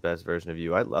being the best version of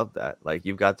you. I love that. Like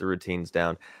you've got the routines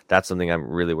down. That's something I'm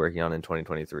really working on in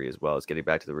 2023 as well, is getting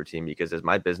back to the routine, because as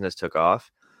my business took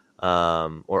off,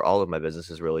 or all of my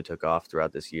businesses really took off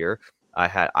throughout this year, I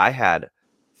had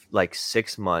like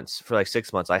 6 months. For like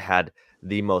 6 months, I had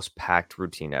the most packed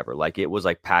routine ever. Like it was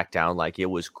like packed down. Like it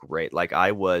was great. Like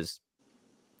I was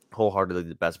wholeheartedly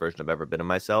the best version I've ever been of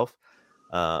myself.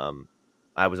 Um,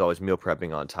 I was always meal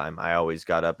prepping on time. I always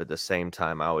got up at the same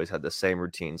time. I always had the same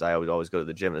routines. I would always go to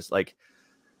the gym. It's like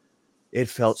it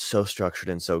felt so structured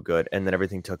and so good. And then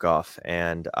everything took off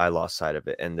and I lost sight of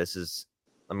it. And this is,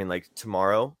 I mean, like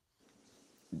tomorrow,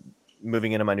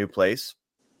 moving into my new place,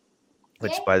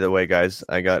 which Okay. by the way, guys,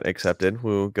 I got accepted.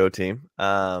 Woo, go team.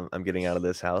 I'm getting out of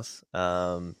this house.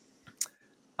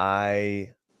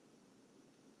 I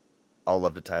I'll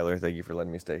love to Tyler. Thank you for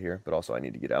letting me stay here, but also I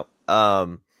need to get out.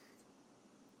 I'm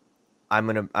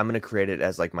gonna create it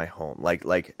as like my home,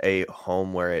 like a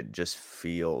home where it just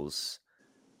feels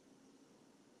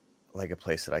like a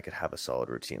place that I could have a solid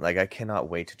routine. Like I cannot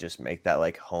wait to just make that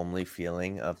like homely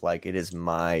feeling of like it is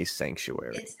my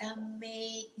sanctuary. It's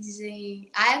amazing.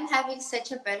 I'm having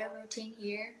such a better routine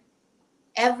here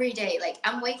every day. Like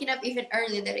I'm waking up even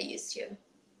earlier than I used to.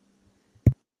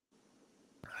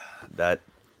 That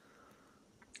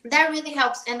That really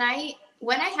helps. And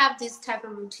when I have this type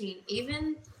of routine,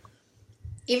 even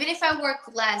if I work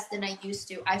less than I used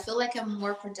to, I feel like I'm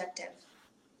more productive.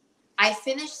 I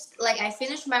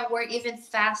finish my work even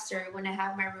faster when I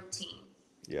have my routine.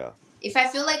 yeah. If I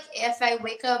feel like if I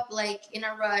wake up like in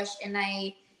a rush and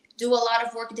I do a lot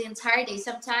of work the entire day,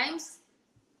 sometimes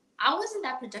I wasn't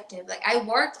that productive. Like I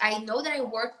know that I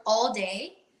worked all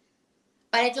day,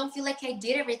 but I don't feel like I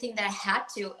did everything that I had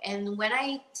to. And when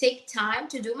I take time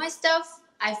to do my stuff,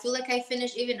 I feel like I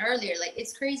finish even earlier. Like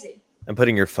it's crazy. And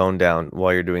putting your phone down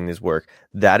while you're doing this work,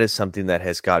 that is something that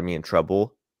has got me in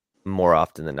trouble more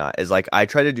often than not. Is like I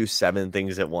try to do 7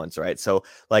 things at once, right? So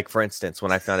like for instance,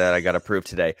 when I found out I got approved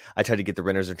today, I tried to get the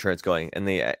renter's insurance going and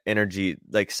the energy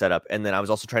like set up, and then I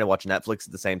was also trying to watch Netflix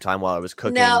at the same time while I was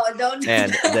cooking, No, don't do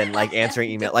and then like that.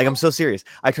 answering email. Like I'm so serious.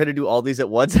 I try to do all these at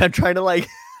once. I'm trying to like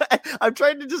I'm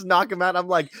trying to just knock them out. I'm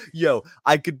like, yo,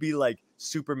 I could be like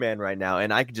Superman right now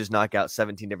and I could just knock out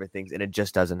 17 different things, and it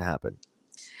just doesn't happen.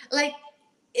 Like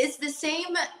it's the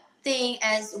same thing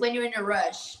as when you're in a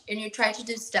rush and you try to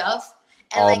do stuff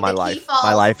and All like my the key life.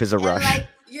 My falls life is a and rush. like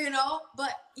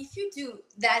but if you do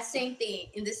that same thing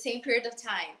in the same period of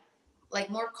time, like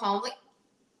more calm, like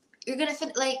you're gonna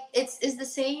feel like it's the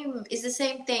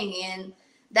same thing. And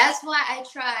that's why I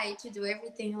try to do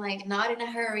everything like not in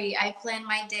a hurry. I plan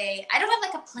my day. I don't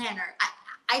have like a planner.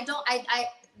 I don't I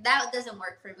that doesn't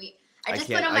work for me. I just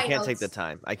put on I my can't take the notes.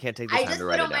 time. I can't take the I time just to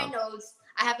put write it on my down. notes.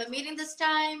 I have a meeting this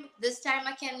time. This time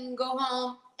I can go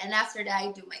home, and after that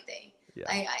I do my thing.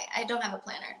 Yeah. I don't have a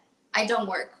planner. I don't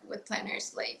work with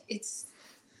planners. Like it's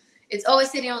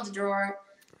always sitting on the drawer.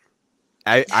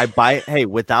 I buy, hey,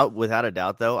 without a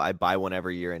doubt though, I buy one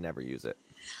every year and never use it.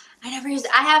 I never use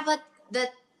it. I have like the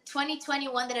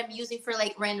 2021 that I'm using for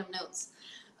like random notes.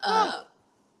 Uh,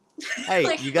 Hey,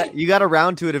 like, you got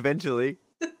around to it eventually.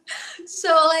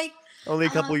 so like Only a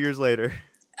couple years later.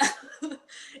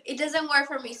 it doesn't work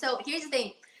for me. So here's the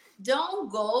thing.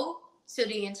 Don't go to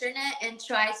the internet and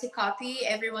try to copy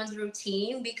everyone's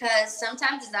routine, because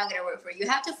sometimes it's not going to work for you. You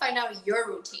have to find out your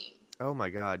routine. Oh my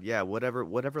God, yeah. Whatever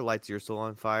lights your soul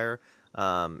on fire,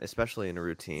 especially in a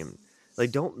routine.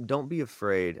 Like don't be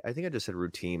afraid. I think I just said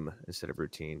routine instead of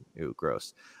routine. Ooh,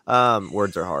 gross.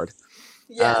 Words are hard.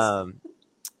 Yes. Um,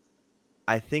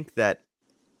 I think that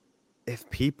if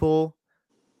people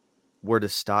were to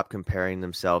stop comparing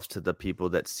themselves to the people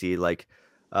that see like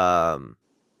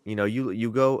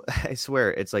you go, I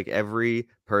swear it's like every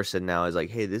person now is like,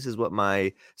 hey, this is what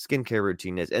my skincare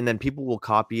routine is, and then people will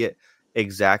copy it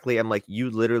exactly. I'm like, you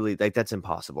literally, like, that's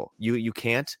impossible. You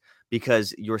can't,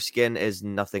 because your skin is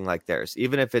nothing like theirs.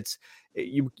 Even if it's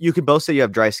you can both say you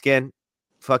have dry skin,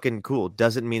 fucking cool,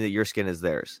 doesn't mean that your skin is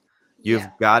theirs. You've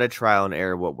Yeah. got to trial and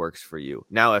error what works for you.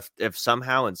 Now, if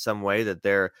somehow in some way that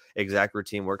their exact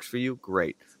routine works for you,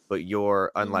 great. But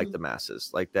you're unlike Mm-hmm. the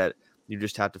masses. Like that, you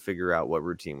just have to figure out what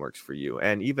routine works for you.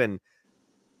 And even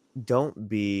don't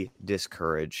be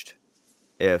discouraged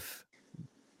if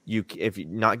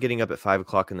not getting up at 5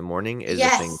 o'clock in the morning is a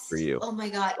thing for Yes. you. Oh my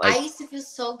God. I Like, used to feel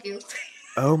so guilty.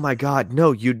 oh my God,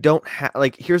 no, you don't have,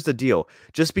 like, here's the deal.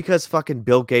 Just because fucking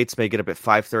Bill Gates may get up at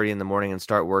 5:30 in the morning and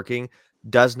start working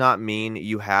does not mean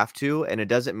you have to. And it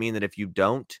doesn't mean that if you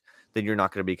don't, then you're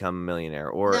not going to become a millionaire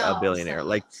or a No, billionaire. stop.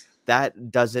 Like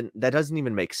that doesn't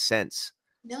even make sense.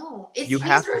 No, it's You his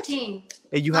have to routine,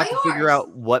 you not have to figure yours. out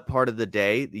what part of the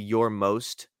day you're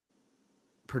most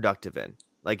productive in.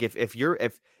 Like if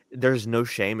there's no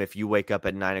shame if you wake up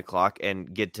at 9 o'clock and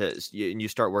you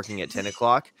start working at 10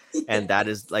 o'clock, and that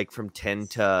is like from 10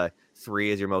 to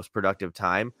 3 is your most productive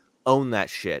time. Own that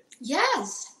shit.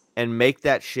 Yes. And make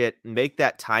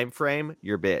that time frame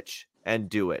your bitch and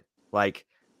do it. Like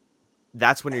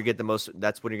that's when you're going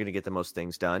to get the most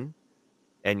things done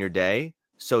in your day.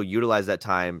 So utilize that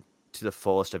time to the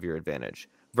fullest of your advantage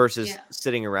versus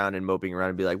sitting around and moping around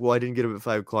and be like, well, I didn't get up at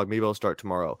 5 o'clock. Maybe I'll start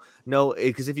tomorrow. No,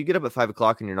 because if you get up at 5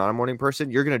 o'clock and you're not a morning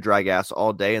person, you're going to drag ass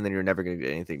all day and then you're never going to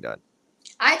get anything done.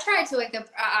 I tried to wake up.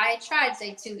 I tried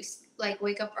to like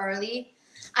wake up early.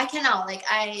 I cannot. Like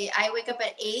I wake up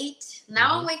at 8.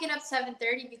 Now I'm waking up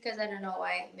 7:30 because I don't know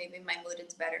why. Maybe my mood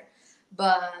is better.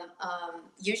 But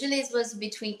usually it was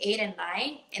between 8 and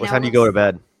 9. And what time do you go to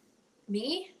bed?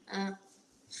 Me?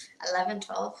 11,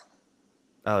 12.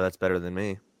 Oh, that's better than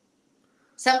me.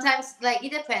 Sometimes, like,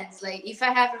 it depends. Like, if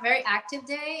I have a very active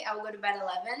day, I'll go to bed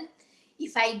 11.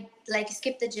 If I, like,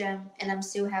 skip the gym and I'm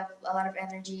still have a lot of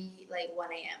energy, like, 1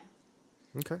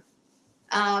 a.m. Okay.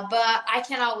 But I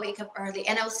cannot wake up early.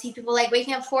 And I'll see people, like,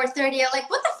 waking up 4:30. I'm like,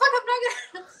 what the fuck? I'm not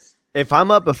going to... If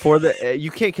I'm up before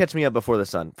you can't catch me up before the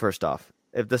sun, first off.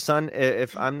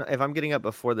 If I'm getting up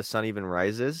before the sun even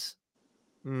rises...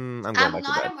 I'm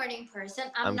not a morning person.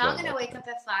 I'm not gonna wake up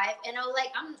at 5, and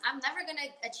I'm never gonna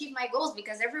achieve my goals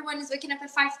because everyone is waking up at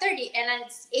 5:30, and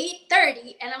it's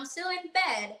 8:30, and I'm still in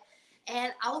bed,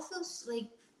 and I'll feel like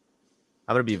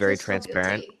I'm gonna be very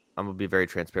transparent. I'm gonna be very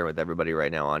transparent with everybody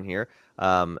right now on here.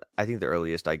 I think the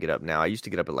earliest I get up now, I used to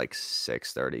get up at like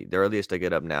 6:30. The earliest I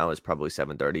get up now is probably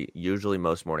 7:30. Usually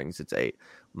most mornings it's 8.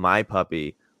 My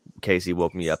puppy Casey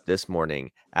woke me up this morning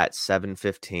at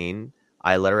 7:15.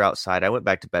 I let her outside. I went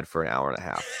back to bed for an hour and a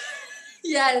half.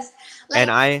 Yes. And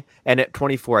at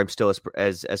 24, I'm still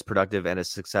as productive and as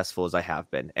successful as I have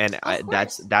been. And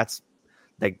that's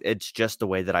like, it's just the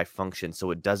way that I function. So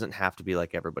it doesn't have to be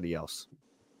like everybody else.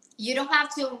 You don't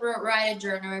have to write a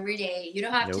journal every day. You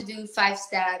don't have to do 5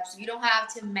 steps. You don't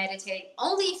have to meditate.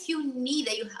 Only if you need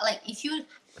it. If you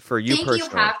think you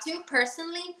have to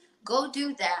personally, go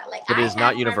do that. Like, it is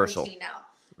not universal now.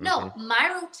 No,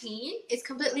 my routine is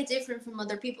completely different from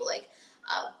other people. Like,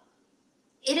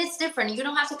 it is different. You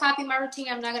don't have to copy my routine.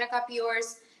 I'm not going to copy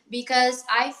yours because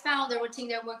I found the routine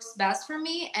that works best for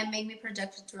me and make me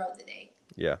productive throughout the day.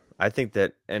 Yeah, I think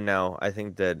that kind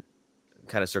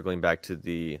of circling back to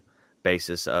the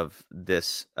basis of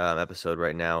this episode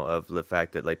right now of the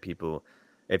fact that, like, people,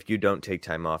 if you don't take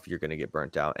time off, you're going to get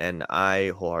burnt out. And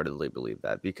I wholeheartedly believe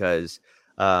that because,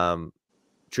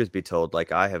 truth be told,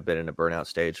 like, I have been in a burnout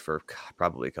stage for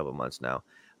probably a couple months now.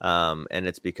 And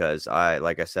it's because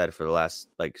like I said, for the last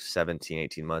like 17,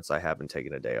 18 months, I haven't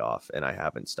taken a day off and I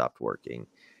haven't stopped working.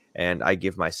 And I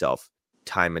give myself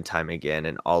time and time again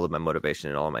and all of my motivation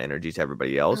and all of my energy to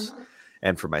everybody else.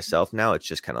 And for myself now, it's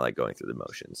just kind of like going through the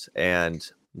motions. And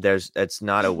it's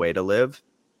not a way to live.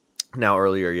 Now,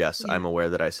 earlier, yes, I'm aware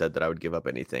that I said that I would give up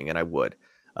anything, and I would,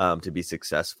 to be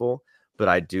successful. But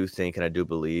I do think, and I do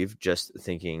believe, just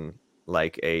thinking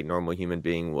like a normal human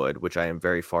being would, which I am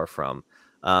very far from,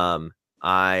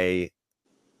 I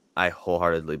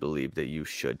wholeheartedly believe that you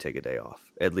should take a day off,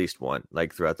 at least one,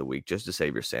 like throughout the week, just to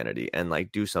save your sanity and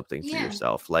like do something for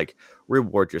yourself, like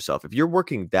reward yourself. If you're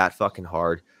working that fucking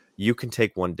hard, you can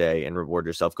take one day and reward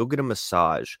yourself. Go get a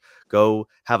massage, go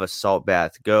have a salt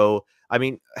bath,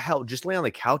 hell, just lay on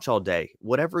the couch all day.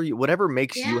 Whatever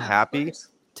makes you happy,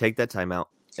 take that time out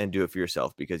and do it for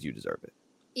yourself because you deserve it.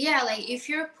 Yeah, like if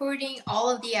you're putting all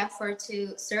of the effort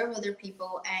to serve other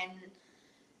people and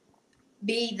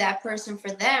be that person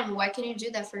for them, why can't you do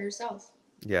that for yourself?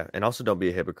 Yeah, and also don't be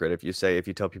a hypocrite. If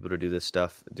you tell people to do this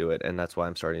stuff, do it. And that's why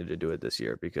I'm starting to do it this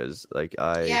year because you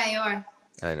are.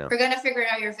 I know. We're gonna figure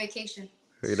out your vacation.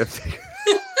 We're gonna figure.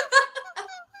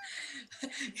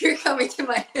 You're coming to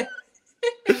my.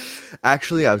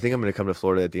 Actually, I think I'm gonna come to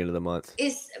Florida at the end of the month.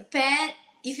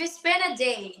 If you spend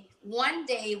one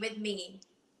day with me,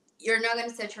 you're not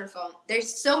gonna touch your phone.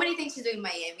 There's so many things to do in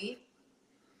Miami.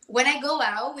 When I go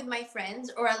out with my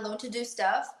friends or alone to do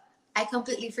stuff, I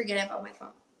completely forget about my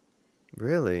phone.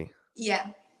 Really?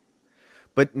 Yeah.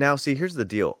 But now, see, here's the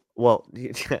deal. Well,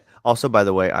 also, by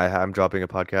the way, I'm dropping a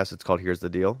podcast. It's called Here's the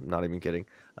Deal. I'm not even kidding.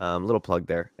 Little plug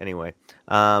there. Anyway,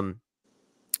 I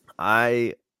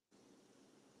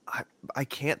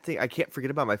can't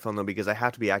forget about my phone though because I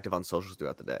have to be active on socials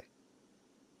throughout the day,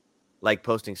 like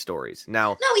posting stories.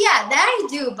 Now, no, yeah, that I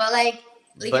do, but like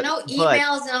Like, you but know, but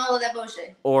emails and all of that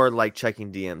bullshit. or like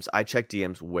checking DMs. I check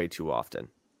DMs way too often.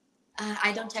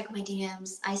 I don't check my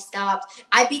DMs. I stopped.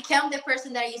 I became the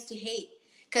person that I used to hate.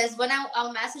 Because when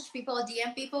I'll message people or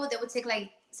DM people, they would take like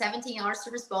 17 hours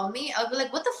to respond me. I'll be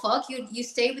like, what the fuck? You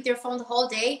stay with your phone the whole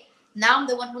day? Now I'm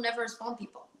the one who never respond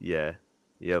people. Yeah.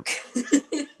 Yep.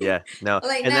 Yeah. No.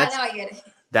 Like, And nah, now I get it.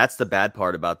 that's the bad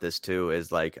part about this too,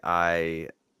 is like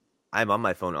I'm on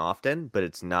my phone often, but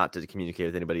it's not to communicate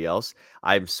with anybody else.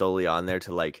 I'm solely on there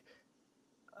to like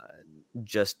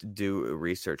just do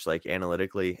research, like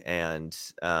analytically, and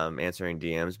answering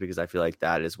DMs, because I feel like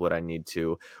that is what I need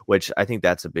to. Which I think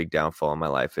that's a big downfall in my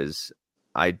life. Is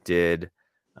I did,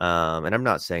 and I'm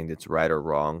not saying it's right or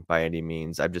wrong by any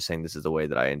means. I'm just saying this is the way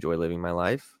that I enjoy living my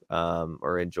life,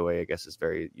 or enjoy, I guess, is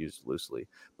very used loosely.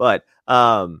 But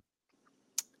answering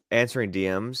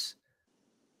DMs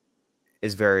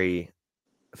is very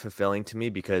fulfilling to me,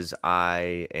 because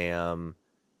I am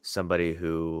somebody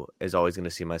who is always going to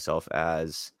see myself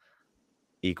as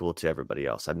equal to everybody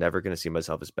else. I'm never going to see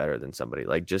myself as better than somebody.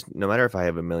 Like, just no matter if I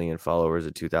have 1 million followers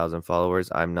or 2,000 followers,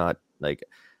 I'm not like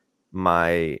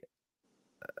my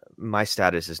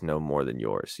status is no more than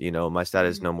yours. You know, my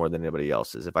status is no more than anybody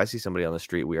else's. If I see somebody on the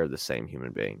street, we are the same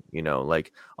human being, you know,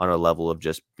 like on a level of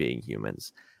just being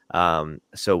humans.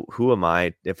 So who am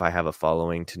I, if I have a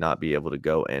following, to not be able to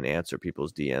go and answer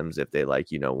people's DMs if they,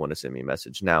 like, you know, want to send me a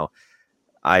message? Now,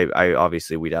 I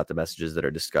obviously weed out the messages that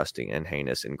are disgusting and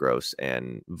heinous and gross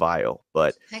and vile,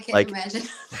 but I can't like, imagine.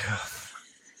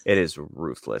 it is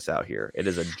ruthless out here. It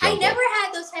is a I jungle. never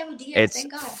had those type of DMs. It's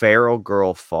Thank God. feral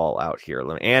girl fall out here,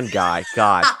 and guy.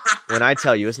 God, when I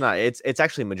tell you, it's not. It's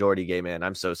actually majority gay man.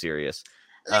 I'm so serious.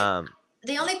 Like,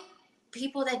 the only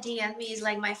people that DM me is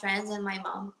like my friends and my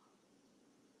mom,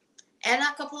 and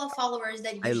a couple of followers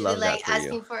that usually like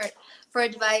asking for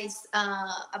advice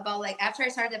about, like, after I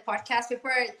started the podcast,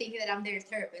 people are thinking that I'm their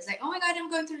therapist. Like, oh my God,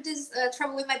 I'm going through this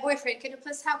trouble with my boyfriend. Can you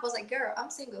please help? I was like, girl, I'm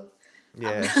single.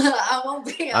 Yeah, I won't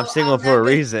be. I'm single for a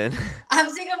reason. I'm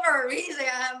single for a reason.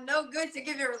 I'm no good to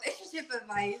give you relationship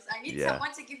advice. I need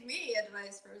someone to give me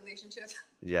advice for relationships.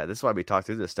 Yeah, this is why we talk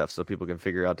through this stuff, so people can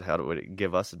figure out how to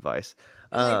give us advice.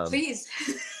 Like, please.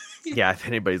 Yeah, if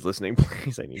anybody's listening,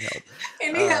 please, I need help.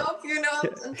 I need help. You know,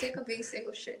 I'm sick of being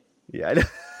single shit. Yeah, I know.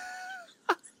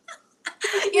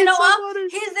 You know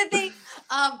what? Here's the thing.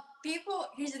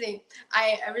 Here's the thing.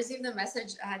 I received a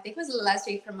message, I think it was last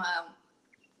week, from a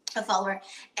follower,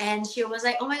 and she was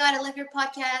like, oh my God, I love your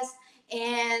podcast.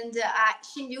 And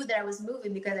she knew that I was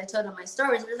moving because I told her my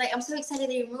stories. She was like, I'm so excited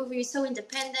that you're moving. You're so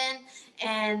independent.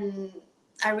 And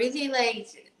I really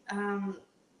like,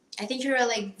 I think you're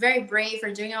like very brave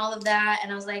for doing all of that.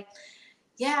 And I was like,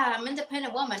 yeah, I'm an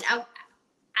independent woman. I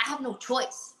have no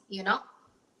choice, you know?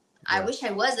 Yeah. I wish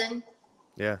I wasn't.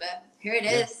 Yeah. But here it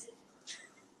is.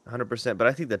 100%. But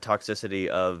I think the toxicity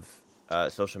of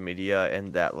social media,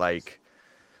 and that, like,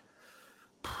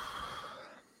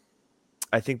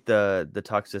 I think the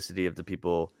toxicity of the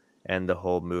people and the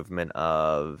whole movement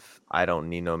of I don't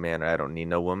need no man or I don't need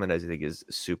no woman, I think is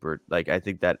super, like, I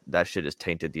think that shit has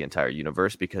tainted the entire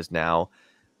universe, because now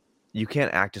you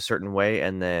can't act a certain way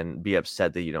and then be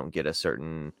upset that you don't get a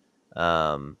certain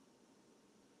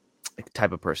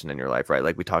type of person in your life, right?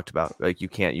 Like we talked about, like you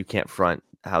can't front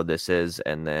how this is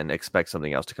and then expect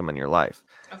something else to come in your life.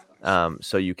 Of course.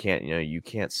 So you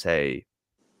can't say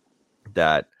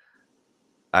that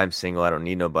I'm single, I don't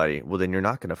need nobody. Well, then you're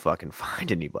not going to fucking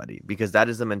find anybody, because that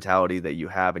is the mentality that you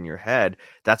have in your head.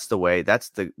 That's the way, that's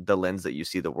the lens that you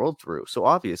see the world through. So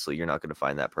obviously you're not going to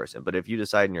find that person. But if you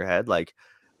decide in your head, like,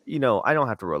 you know, I don't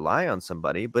have to rely on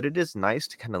somebody, but it is nice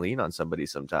to kind of lean on somebody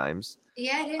sometimes.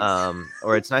 Yeah, it is.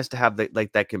 Or it's nice to have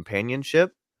that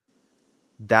companionship.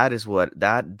 That is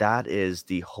that is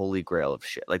the holy grail of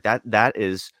shit. Like that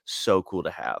is so cool to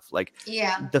have. Like,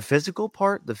 yeah, the physical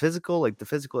part, the physical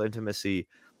intimacy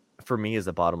for me is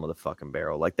the bottom of the fucking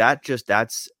barrel. Like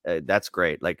that's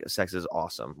great. Like sex is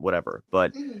awesome, whatever.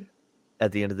 But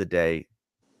at the end of the day,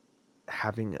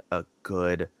 having a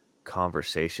good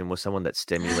conversation with someone that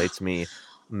stimulates me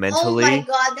mentally. Oh my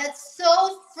God, that's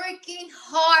so freaking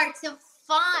hard to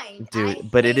find, dude.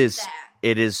 But it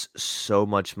is so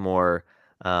much more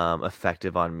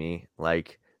effective on me.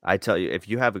 Like, I tell you, if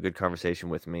you have a good conversation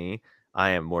with me,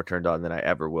 I am more turned on than I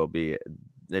ever will be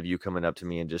if you coming up to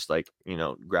me and just, like, you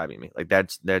know, grabbing me. Like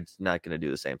that's not going to do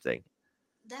the same thing.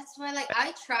 That's why, like,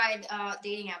 I tried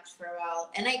dating apps for a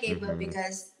while and I gave up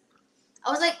because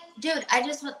I was like, dude,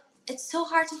 it's so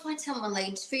hard to find someone,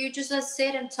 like, for you just to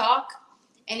sit and talk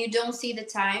and you don't see the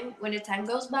time. When the time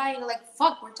goes by, you're like,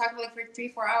 fuck, we're talking like for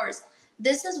 3-4 hours.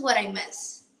 This is what I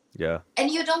miss. Yeah. And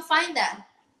you don't find that.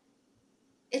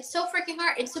 it's so freaking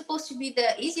hard. It's supposed to be the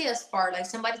easiest part, like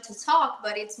somebody to talk,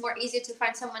 but it's more easier to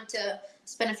find someone to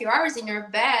spend a few hours in your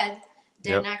bed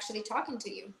than Yep. actually talking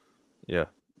to you. Yeah.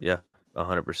 Yeah.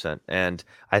 100%. And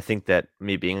I think that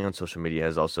me being on social media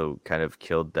has also kind of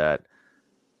killed that.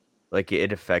 Like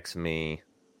it affects me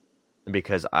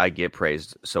because I get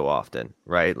praised so often,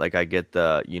 right? Like I get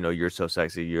the, you're so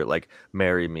sexy, you're like,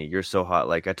 marry me, you're so hot.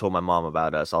 Like I told my mom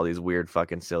about us, all these weird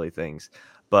fucking silly things.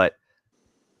 But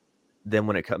then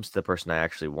when it comes to the person I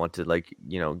actually want to like,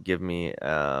 give me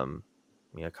a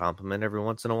compliment every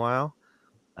once in a while,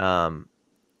 um,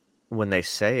 when they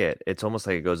say it, it's almost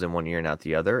like it goes in one ear and out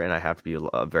the other, and I have to be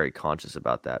very conscious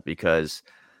about that because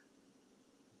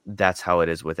that's how it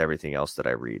is with everything else that I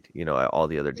read. All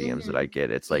the other DMs that I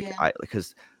get, it's like Yeah.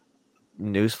 because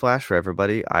newsflash for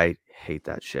everybody, I hate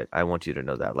that shit. I want you to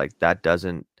know that. Like that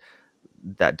doesn't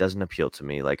appeal to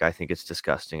me. Like I think it's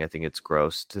disgusting. I think it's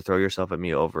gross to throw yourself at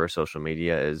me over social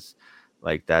media is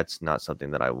like that's not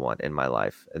something that I want in my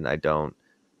life, and I don't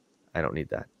need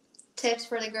that. Tips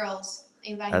for the girls.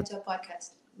 Invite him That to a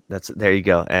podcast. that's there you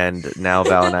go. And now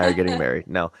Val and I are getting married.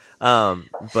 No.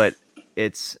 But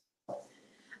it's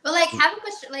But like have a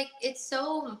question, like it's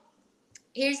so.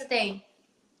 Here's the thing.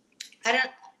 I don't.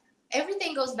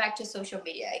 Everything goes back to social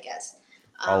media, I guess.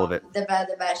 all of it. The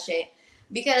bad shit,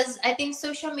 because I think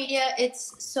social media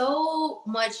it's so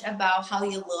much about how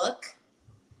you look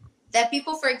that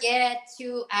people forget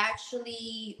to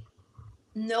actually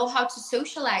know how to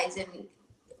socialize, and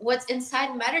what's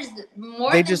inside matters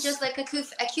more They than just just like a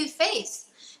cute face.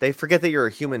 they forget that you're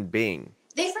a human being.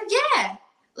 They forget.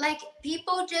 Like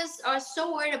people just are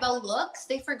so worried about looks,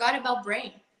 they forgot about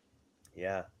brain.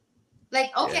 Yeah.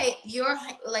 Like, Yeah. okay, you're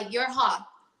hot.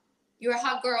 You're a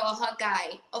hot girl, a hot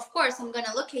guy. Of course, I'm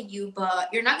gonna look at you, but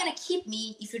you're not gonna keep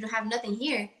me if you don't have nothing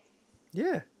here.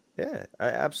 Yeah. Yeah,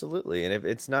 absolutely. And if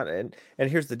it's not, and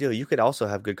here's the deal, you could also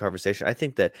have good conversation. I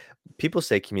think that people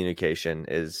say communication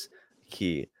is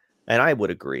key, and I would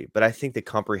agree, but I think that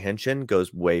comprehension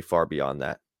goes way far beyond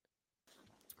that.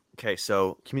 Okay,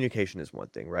 so communication is one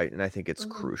thing, right? And I think it's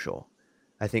Mm-hmm. crucial.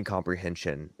 I think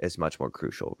comprehension is much more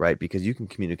crucial, right? Because you can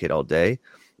communicate all day,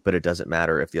 but it doesn't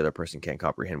matter if the other person can't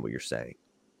comprehend what you're saying.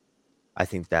 I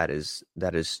think that is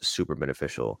super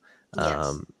beneficial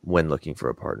Yes. when looking for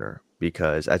a partner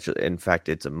because actually, in fact,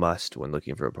 it's a must when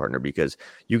looking for a partner because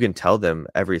you can tell them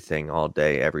everything all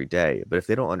day, every day, but if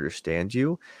they don't understand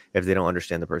you, if they don't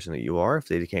understand the person that you are, if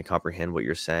they can't comprehend what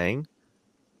you're saying,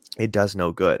 it does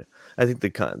no good. I think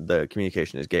the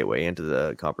communication is gateway into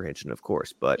the comprehension, of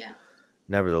course, but Yeah.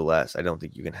 nevertheless, I don't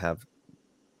think you can have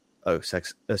a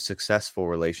successful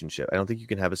relationship. I don't think you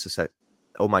can have a success.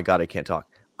 Oh my God, I can't talk.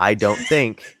 I don't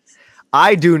think.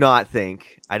 I do not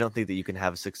think. I don't think that you can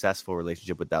have a successful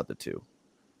relationship without the two.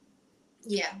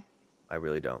 Yeah. I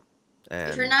really don't.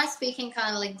 If you're And not speaking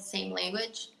kind of like the same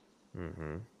language.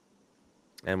 hmm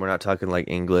and we're not talking like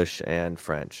English and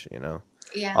French.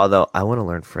 Yeah. Although I want to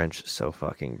learn French so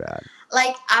fucking bad.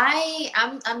 Like I'm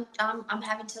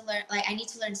having to learn. Like I need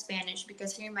to learn Spanish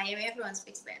because here in Miami everyone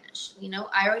speaks Spanish.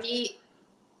 I already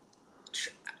tr-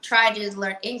 tried to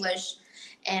learn English,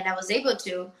 and I was able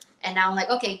to. And now I'm like,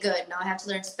 okay, good. Now I have to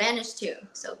learn Spanish too.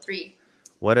 So three.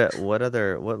 What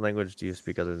language do you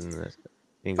speak other than this?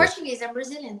 English? Portuguese. I'm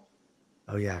Brazilian.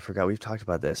 Oh yeah, I forgot we've talked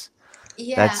about this.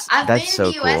 Yeah, That's I've that's been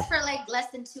in the so U.S. cool. for like less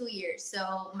than 2 years,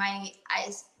 so I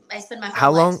spent my How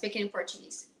whole life long speaking in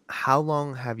Portuguese. how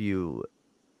long have you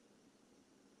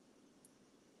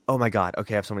Oh my God.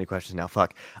 Okay, I have so many questions now.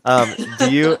 Fuck.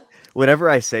 Do you whenever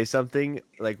I say something,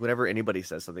 like whenever anybody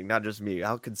says something, not just me,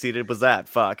 how conceited was that?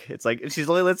 Fuck. It's like she's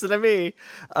only listening to me.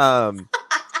 Um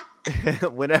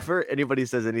whenever anybody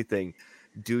says anything,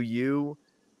 do you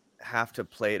have to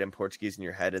play it in Portuguese in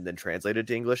your head and then translate it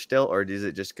to English still, or does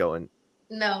it just go in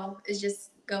No, it's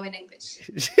just go in English.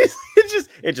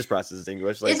 it just processes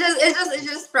English? It's Like, just it's just it's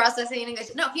just processing in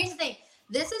English. No, here's the thing.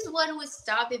 This is what was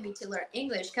stopping me to learn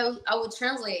English. Cause I would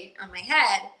translate on my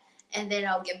head, and then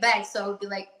I'll get back. So I would be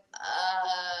like,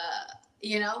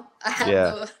 I have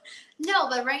yeah. to. No,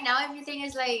 but right now everything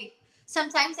is like.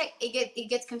 Sometimes it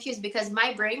gets confused because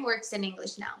my brain works in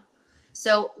English now.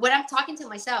 So when I'm talking to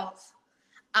myself,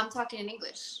 I'm talking in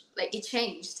English. Like it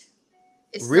changed.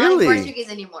 It's not in Really? Portuguese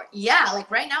anymore. Yeah,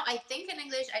 like right now I think in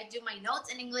English, I do my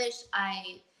notes in English,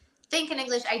 I think in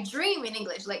English, I dream in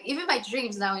English. Like even my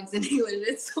dreams now it's in English.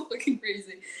 It's so fucking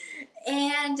crazy.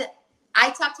 And I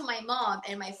talk to my mom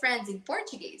and my friends in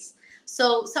Portuguese.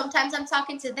 So sometimes I'm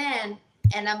talking to them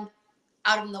and I'm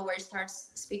out of nowhere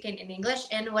starts speaking in English.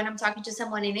 And when I'm talking to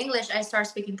someone in English, I start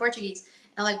speaking Portuguese.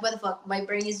 And I'm like, what the fuck? My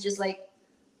brain is just like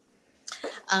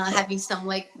having some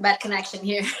like bad connection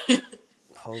here.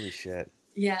 Holy shit.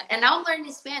 Yeah, and now I'm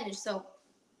learning Spanish, so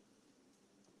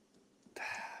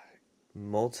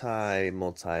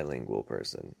Multilingual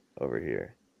person over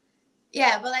here.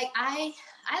 yeah. But like I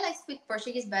like speak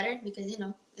Portuguese better because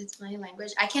it's my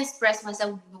language. I can express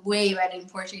myself way better in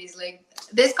Portuguese. Like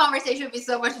this conversation would be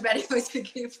so much better if I was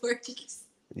speaking Portuguese.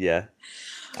 Yeah.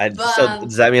 But So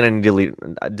does that mean I need to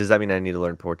does that mean I need to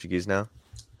learn Portuguese now?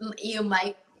 you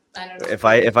might, I don't know, If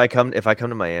I maybe. come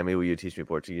to Miami, will you teach me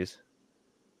Portuguese?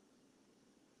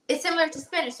 It's similar to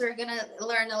Spanish, so we're gonna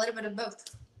learn a little bit of both.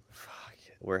 Fuck.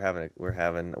 We're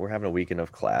having a weekend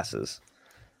of classes.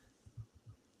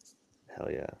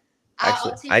 Hell yeah. I'll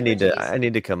Actually, teach Portuguese.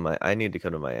 I need to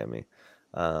come to Miami.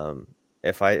 Um,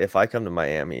 if I come to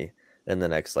Miami in the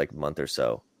next like month or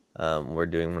so, we're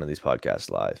doing one of these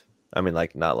podcasts live. I mean,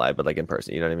 like not live, but like in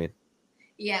person. You know what I mean?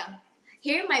 Yeah.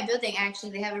 Here in my building,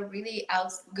 actually, they have a really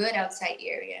good outside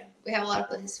area. We have a lot of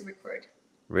places to record.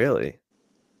 Really?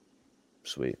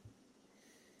 Sweet.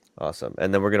 Awesome.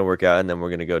 And then we're gonna work out, and then we're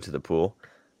gonna go to the pool,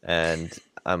 and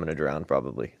I'm gonna drown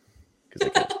probably because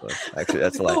I can't swim. Actually,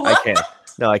 that's a lie. I What? can.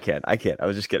 No, I can't. I can't. I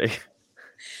was just kidding.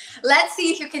 Let's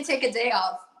see if you can take a day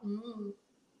off.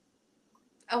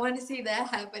 I want to see that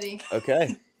happening.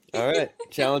 Okay. All right.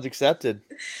 Challenge accepted.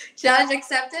 Challenge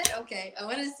accepted? Okay. I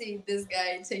want to see this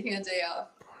guy taking a day off.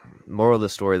 Moral of the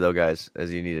story, though, guys,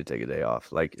 is you need to take a day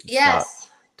off. Like, stop. Yes.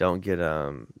 Don't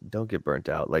get burnt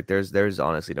out. Like, there's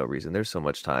honestly no reason. There's so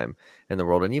much time in the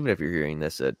world, and even if you're hearing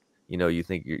this at, you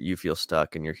think you feel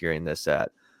stuck, and you're hearing this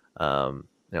at,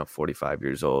 45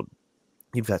 years old,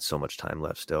 you've got so much time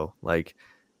left still. Like,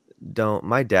 don't.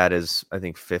 My dad is, I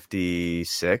think,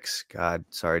 56. God,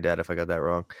 sorry, Dad, if I got that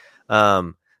wrong.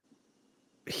 Um,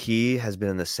 he has been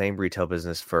in the same retail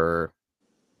business for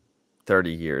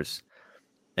 30 years.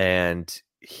 And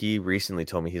he recently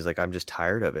told me, he's like, I'm just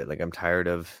tired of it. Like, I'm tired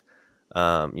of,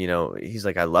 he's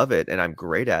like, I love it and I'm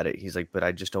great at it. He's like, but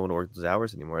I just don't want to work those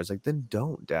hours anymore. I was like, then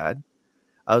don't, Dad.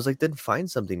 I was like, then find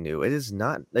something new. It is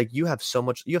not like you have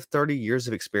 30 years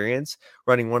of experience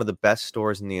running one of the best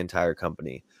stores in the entire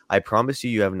company. I promise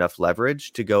you, you have enough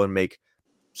leverage to go and make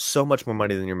so much more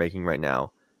money than you're making right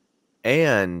now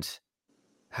and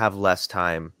have less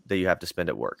time that you have to spend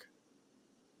at work.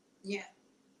 Yeah.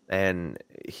 And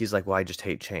he's like, well, I just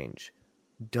hate change.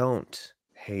 Don't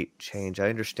hate change. I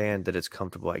understand that it's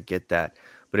comfortable. I get that.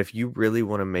 But if you really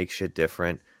want to make shit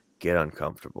different, get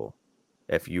uncomfortable.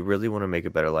 If you really want to make a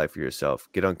better life for yourself,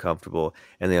 get uncomfortable.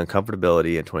 And the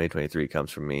uncomfortability in 2023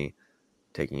 comes from me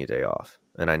taking a day off.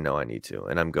 And I know I need to,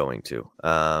 and I'm going to.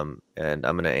 And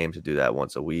I'm going to aim to do that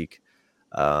once a week.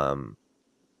 We'll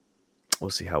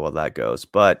see how well that goes.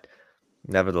 But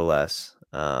nevertheless,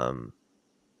 any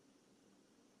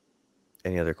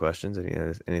other questions?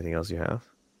 Anything else you have?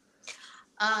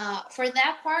 For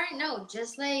that part, no.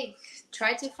 Just like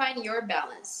try to find your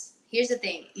balance. Here's the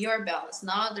thing: your balance,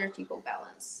 not other people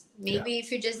balance. Maybe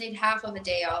if you just need half of a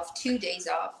day off, 2 days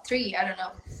off, three, I don't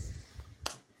know.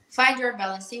 Find your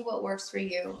balance, see what works for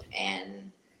you,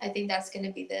 and I think that's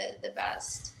gonna be the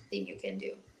best thing you can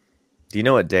do. Do you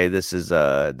know what day this is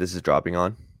dropping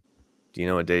on? Do you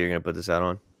know what day you're gonna put this out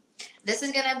on? This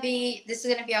is gonna be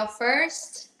out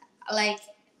first, like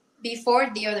before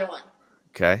the other one.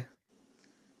 Okay.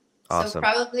 Awesome. So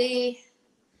probably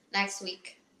next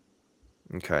week.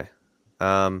 Okay.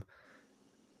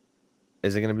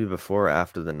 Is it gonna be before or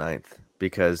after the 9th?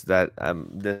 Because that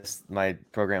my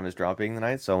program is dropping the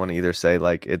 9th, so I want to either say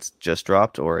like it's just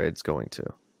dropped or it's going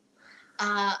to.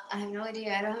 I have no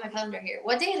idea. I don't have my calendar here.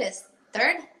 What day it is?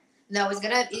 Third? No, it's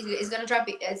gonna drop.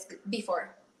 It's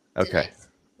before. Okay.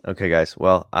 Okay, guys.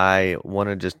 Well, I want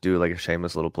to just do like a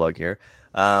shameless little plug here.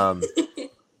 If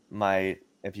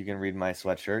you can read my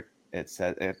sweatshirt,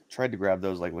 it tried to grab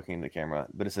those like looking in the camera,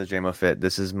 but it says JMO Fit.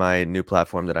 This is my new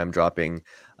platform that I'm dropping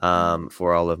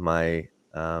for all of my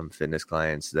fitness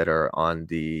clients that are on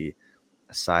the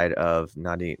side of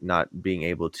not being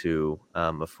able to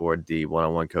afford the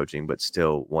one-on-one coaching, but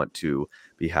still want to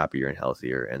be happier and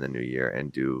healthier in the new year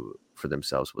and do for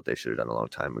themselves what they should have done a long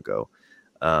time ago.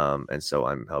 And so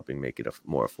I'm helping make it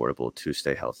more affordable to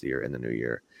stay healthier in the new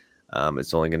year.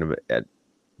 It's only going to be at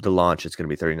the launch. It's going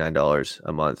to be $39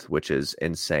 a month, which is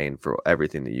insane for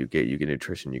everything that you get. You get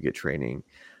nutrition, you get training,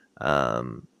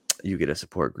 you get a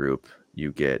support group,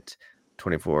 you get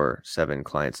 24/7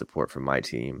 client support from my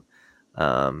team.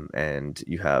 And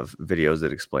you have videos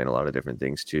that explain a lot of different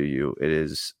things to you. It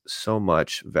is so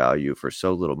much value for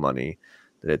so little money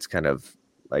that it's kind of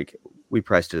like we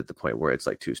priced it at the point where it's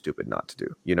like too stupid not to do.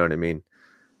 You know what I mean?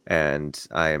 And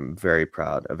I am very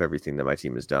proud of everything that my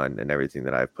team has done and everything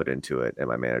that I've put into it and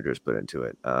my managers put into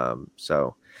it.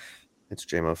 So it's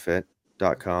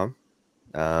jmofit.com.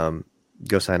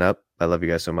 Go sign up. I love you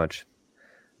guys so much.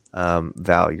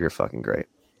 Val, you're fucking great.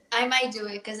 I might do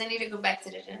it because I need to go back to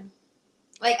the gym.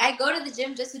 Like, I go to the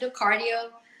gym just to do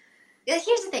cardio. Here's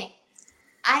the thing.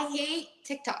 I hate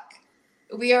TikTok.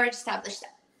 We already established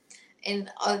that in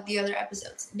all the other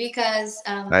episodes because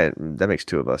that makes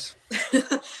two of us.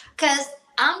 because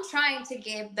I'm trying to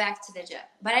get back to the gym,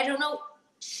 but I don't know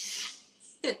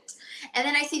shit. And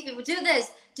then I see people do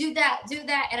this, do that,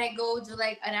 and I go do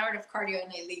like an hour of cardio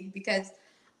and I leave because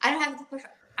I don't have the push.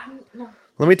 No.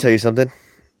 Let me tell you something.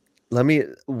 I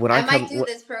might do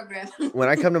this program. When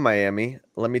I come to Miami,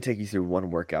 let me take you through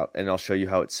one workout and I'll show you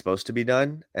how it's supposed to be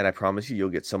done. And I promise you, you'll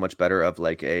get so much better of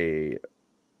like a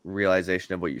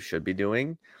realization of what you should be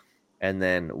doing. And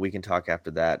then we can talk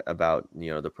after that about,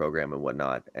 the program and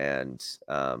whatnot and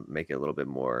make it a little bit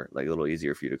more, like a little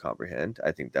easier for you to comprehend.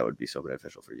 I think that would be so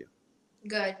beneficial for you.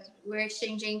 Good. We're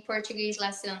exchanging Portuguese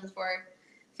lessons for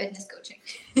fitness coaching.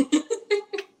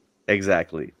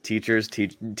 Exactly. Teachers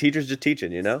just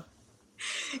teaching,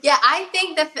 Yeah, I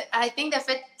think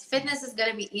that fitness is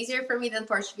gonna be easier for me than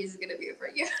Portuguese is gonna be for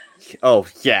you. Oh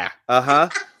yeah,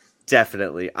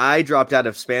 definitely. I dropped out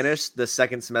of Spanish the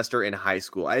second semester in high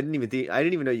school. I didn't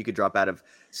even know you could drop out of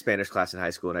Spanish class in high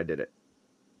school, and I did it.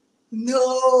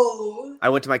 No. I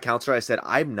went to my counselor. I said,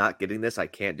 "I'm not getting this. I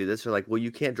can't do this." They're like, "Well,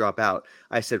 you can't drop out."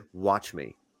 I said, "Watch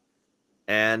me,"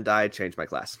 and I changed my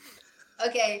class.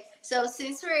 Okay, so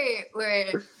since we're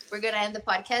gonna end the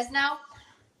podcast now,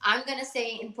 I'm gonna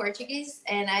say in Portuguese,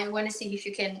 and I want to see if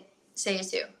you can say it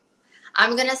too.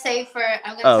 I'm gonna tell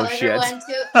everyone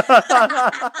to.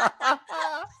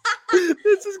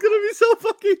 This is gonna be so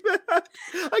fucking bad.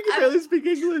 I can barely speak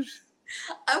English.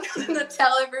 I'm gonna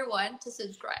tell everyone to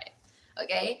subscribe,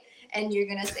 okay? And you're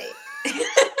gonna say.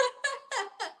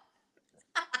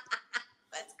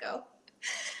 Let's go.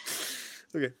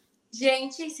 Okay.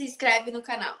 Gente, se inscreve no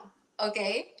canal,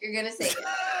 okay? You're gonna say it.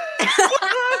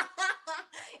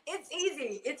 It's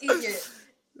easy. It's easier.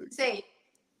 Say,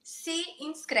 se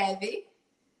inscreve.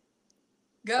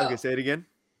 Go. Okay, say it again.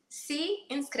 Se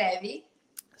inscreve.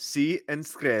 Se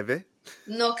inscreve.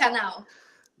 No canal.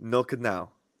 No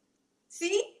canal.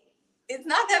 See? It's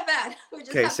not that bad. We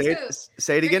just okay, have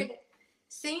say it again.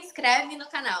 Se inscreve no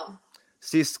canal.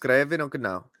 Se inscreve no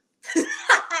canal.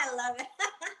 I love it.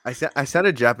 I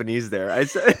sounded Japanese there. I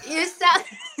said you sound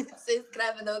se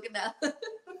inscreve no canal.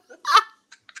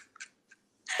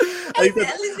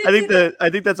 I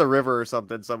think that's a river or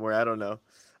something somewhere. I don't know.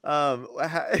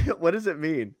 What does it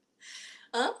mean?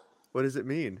 Huh? What does it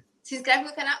mean? Se inscreve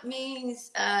no canal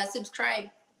means subscribe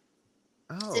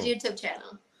to the YouTube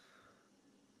channel.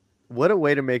 What a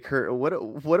way to make her! What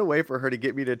a way for her to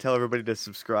get me to tell everybody to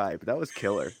subscribe. That was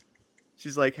killer.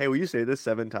 She's like, "Hey, will you say this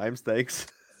 7 times? Thanks."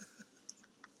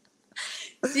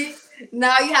 See,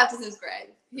 now you have to subscribe.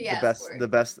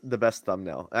 The best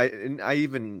thumbnail. I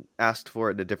even asked for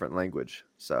it in a different language,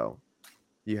 so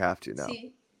you have to now.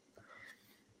 See?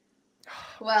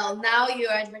 Well, now you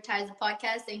advertise the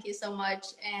podcast. Thank you so much,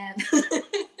 and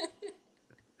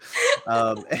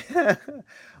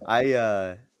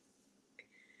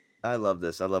I love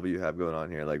this. I love what you have going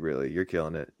on here. Like, really, you're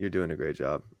killing it. You're doing a great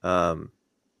job.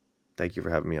 Thank you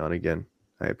for having me on again.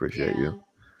 I appreciate you.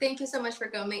 Thank you so much for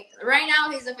coming. Right now,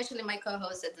 he's officially my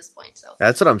co-host at this point. So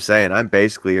that's what I'm saying. I'm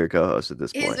basically your co-host at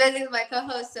this point. He's basically my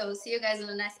co-host. So see you guys in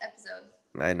the next episode.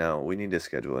 I know. We need to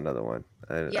schedule another one.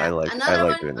 I like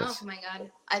doing this. Oh my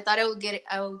god! I thought I would get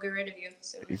rid of you.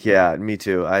 So. Yeah, me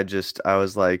too. I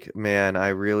was like, man, I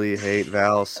really hate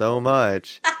Val so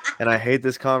much, and I hate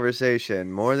this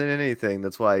conversation more than anything.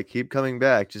 That's why I keep coming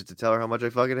back just to tell her how much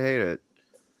I fucking hate it.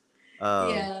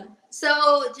 Yeah.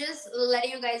 So just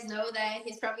letting you guys know that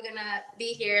he's probably gonna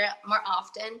be here more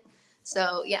often.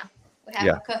 So yeah, we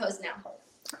have a co-host now.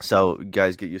 So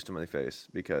guys, get used to my face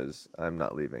because I'm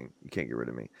not leaving. You can't get rid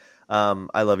of me.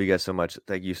 I love you guys so much.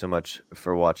 Thank you so much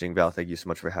for watching. Val, thank you so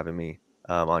much for having me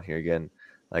on here again.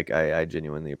 Like I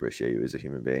genuinely appreciate you as a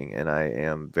human being, and I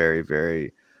am very,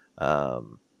 very,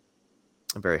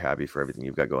 very happy for everything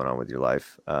you've got going on with your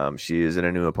life. She is in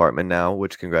a new apartment now,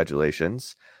 which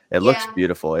congratulations. It looks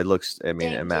beautiful. It looks,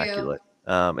 immaculate.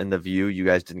 And the view, you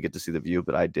guys didn't get to see the view,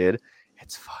 but I did.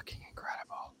 It's fucking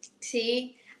incredible.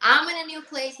 See, I'm in a new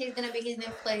place. He's going to be his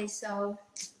new place. So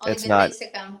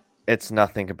it's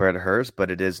nothing compared to hers,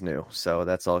 but it is new. So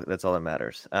that's all that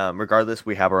matters. Regardless,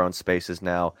 we have our own spaces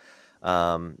now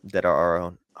that are our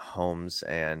own homes.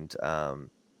 And we're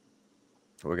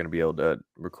going to be able to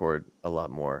record a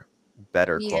lot more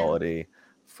better quality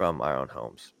from our own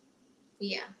homes.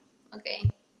 Yeah.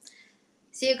 Okay.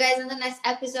 See you guys in the next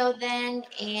episode then,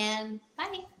 and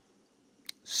bye.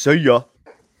 See ya.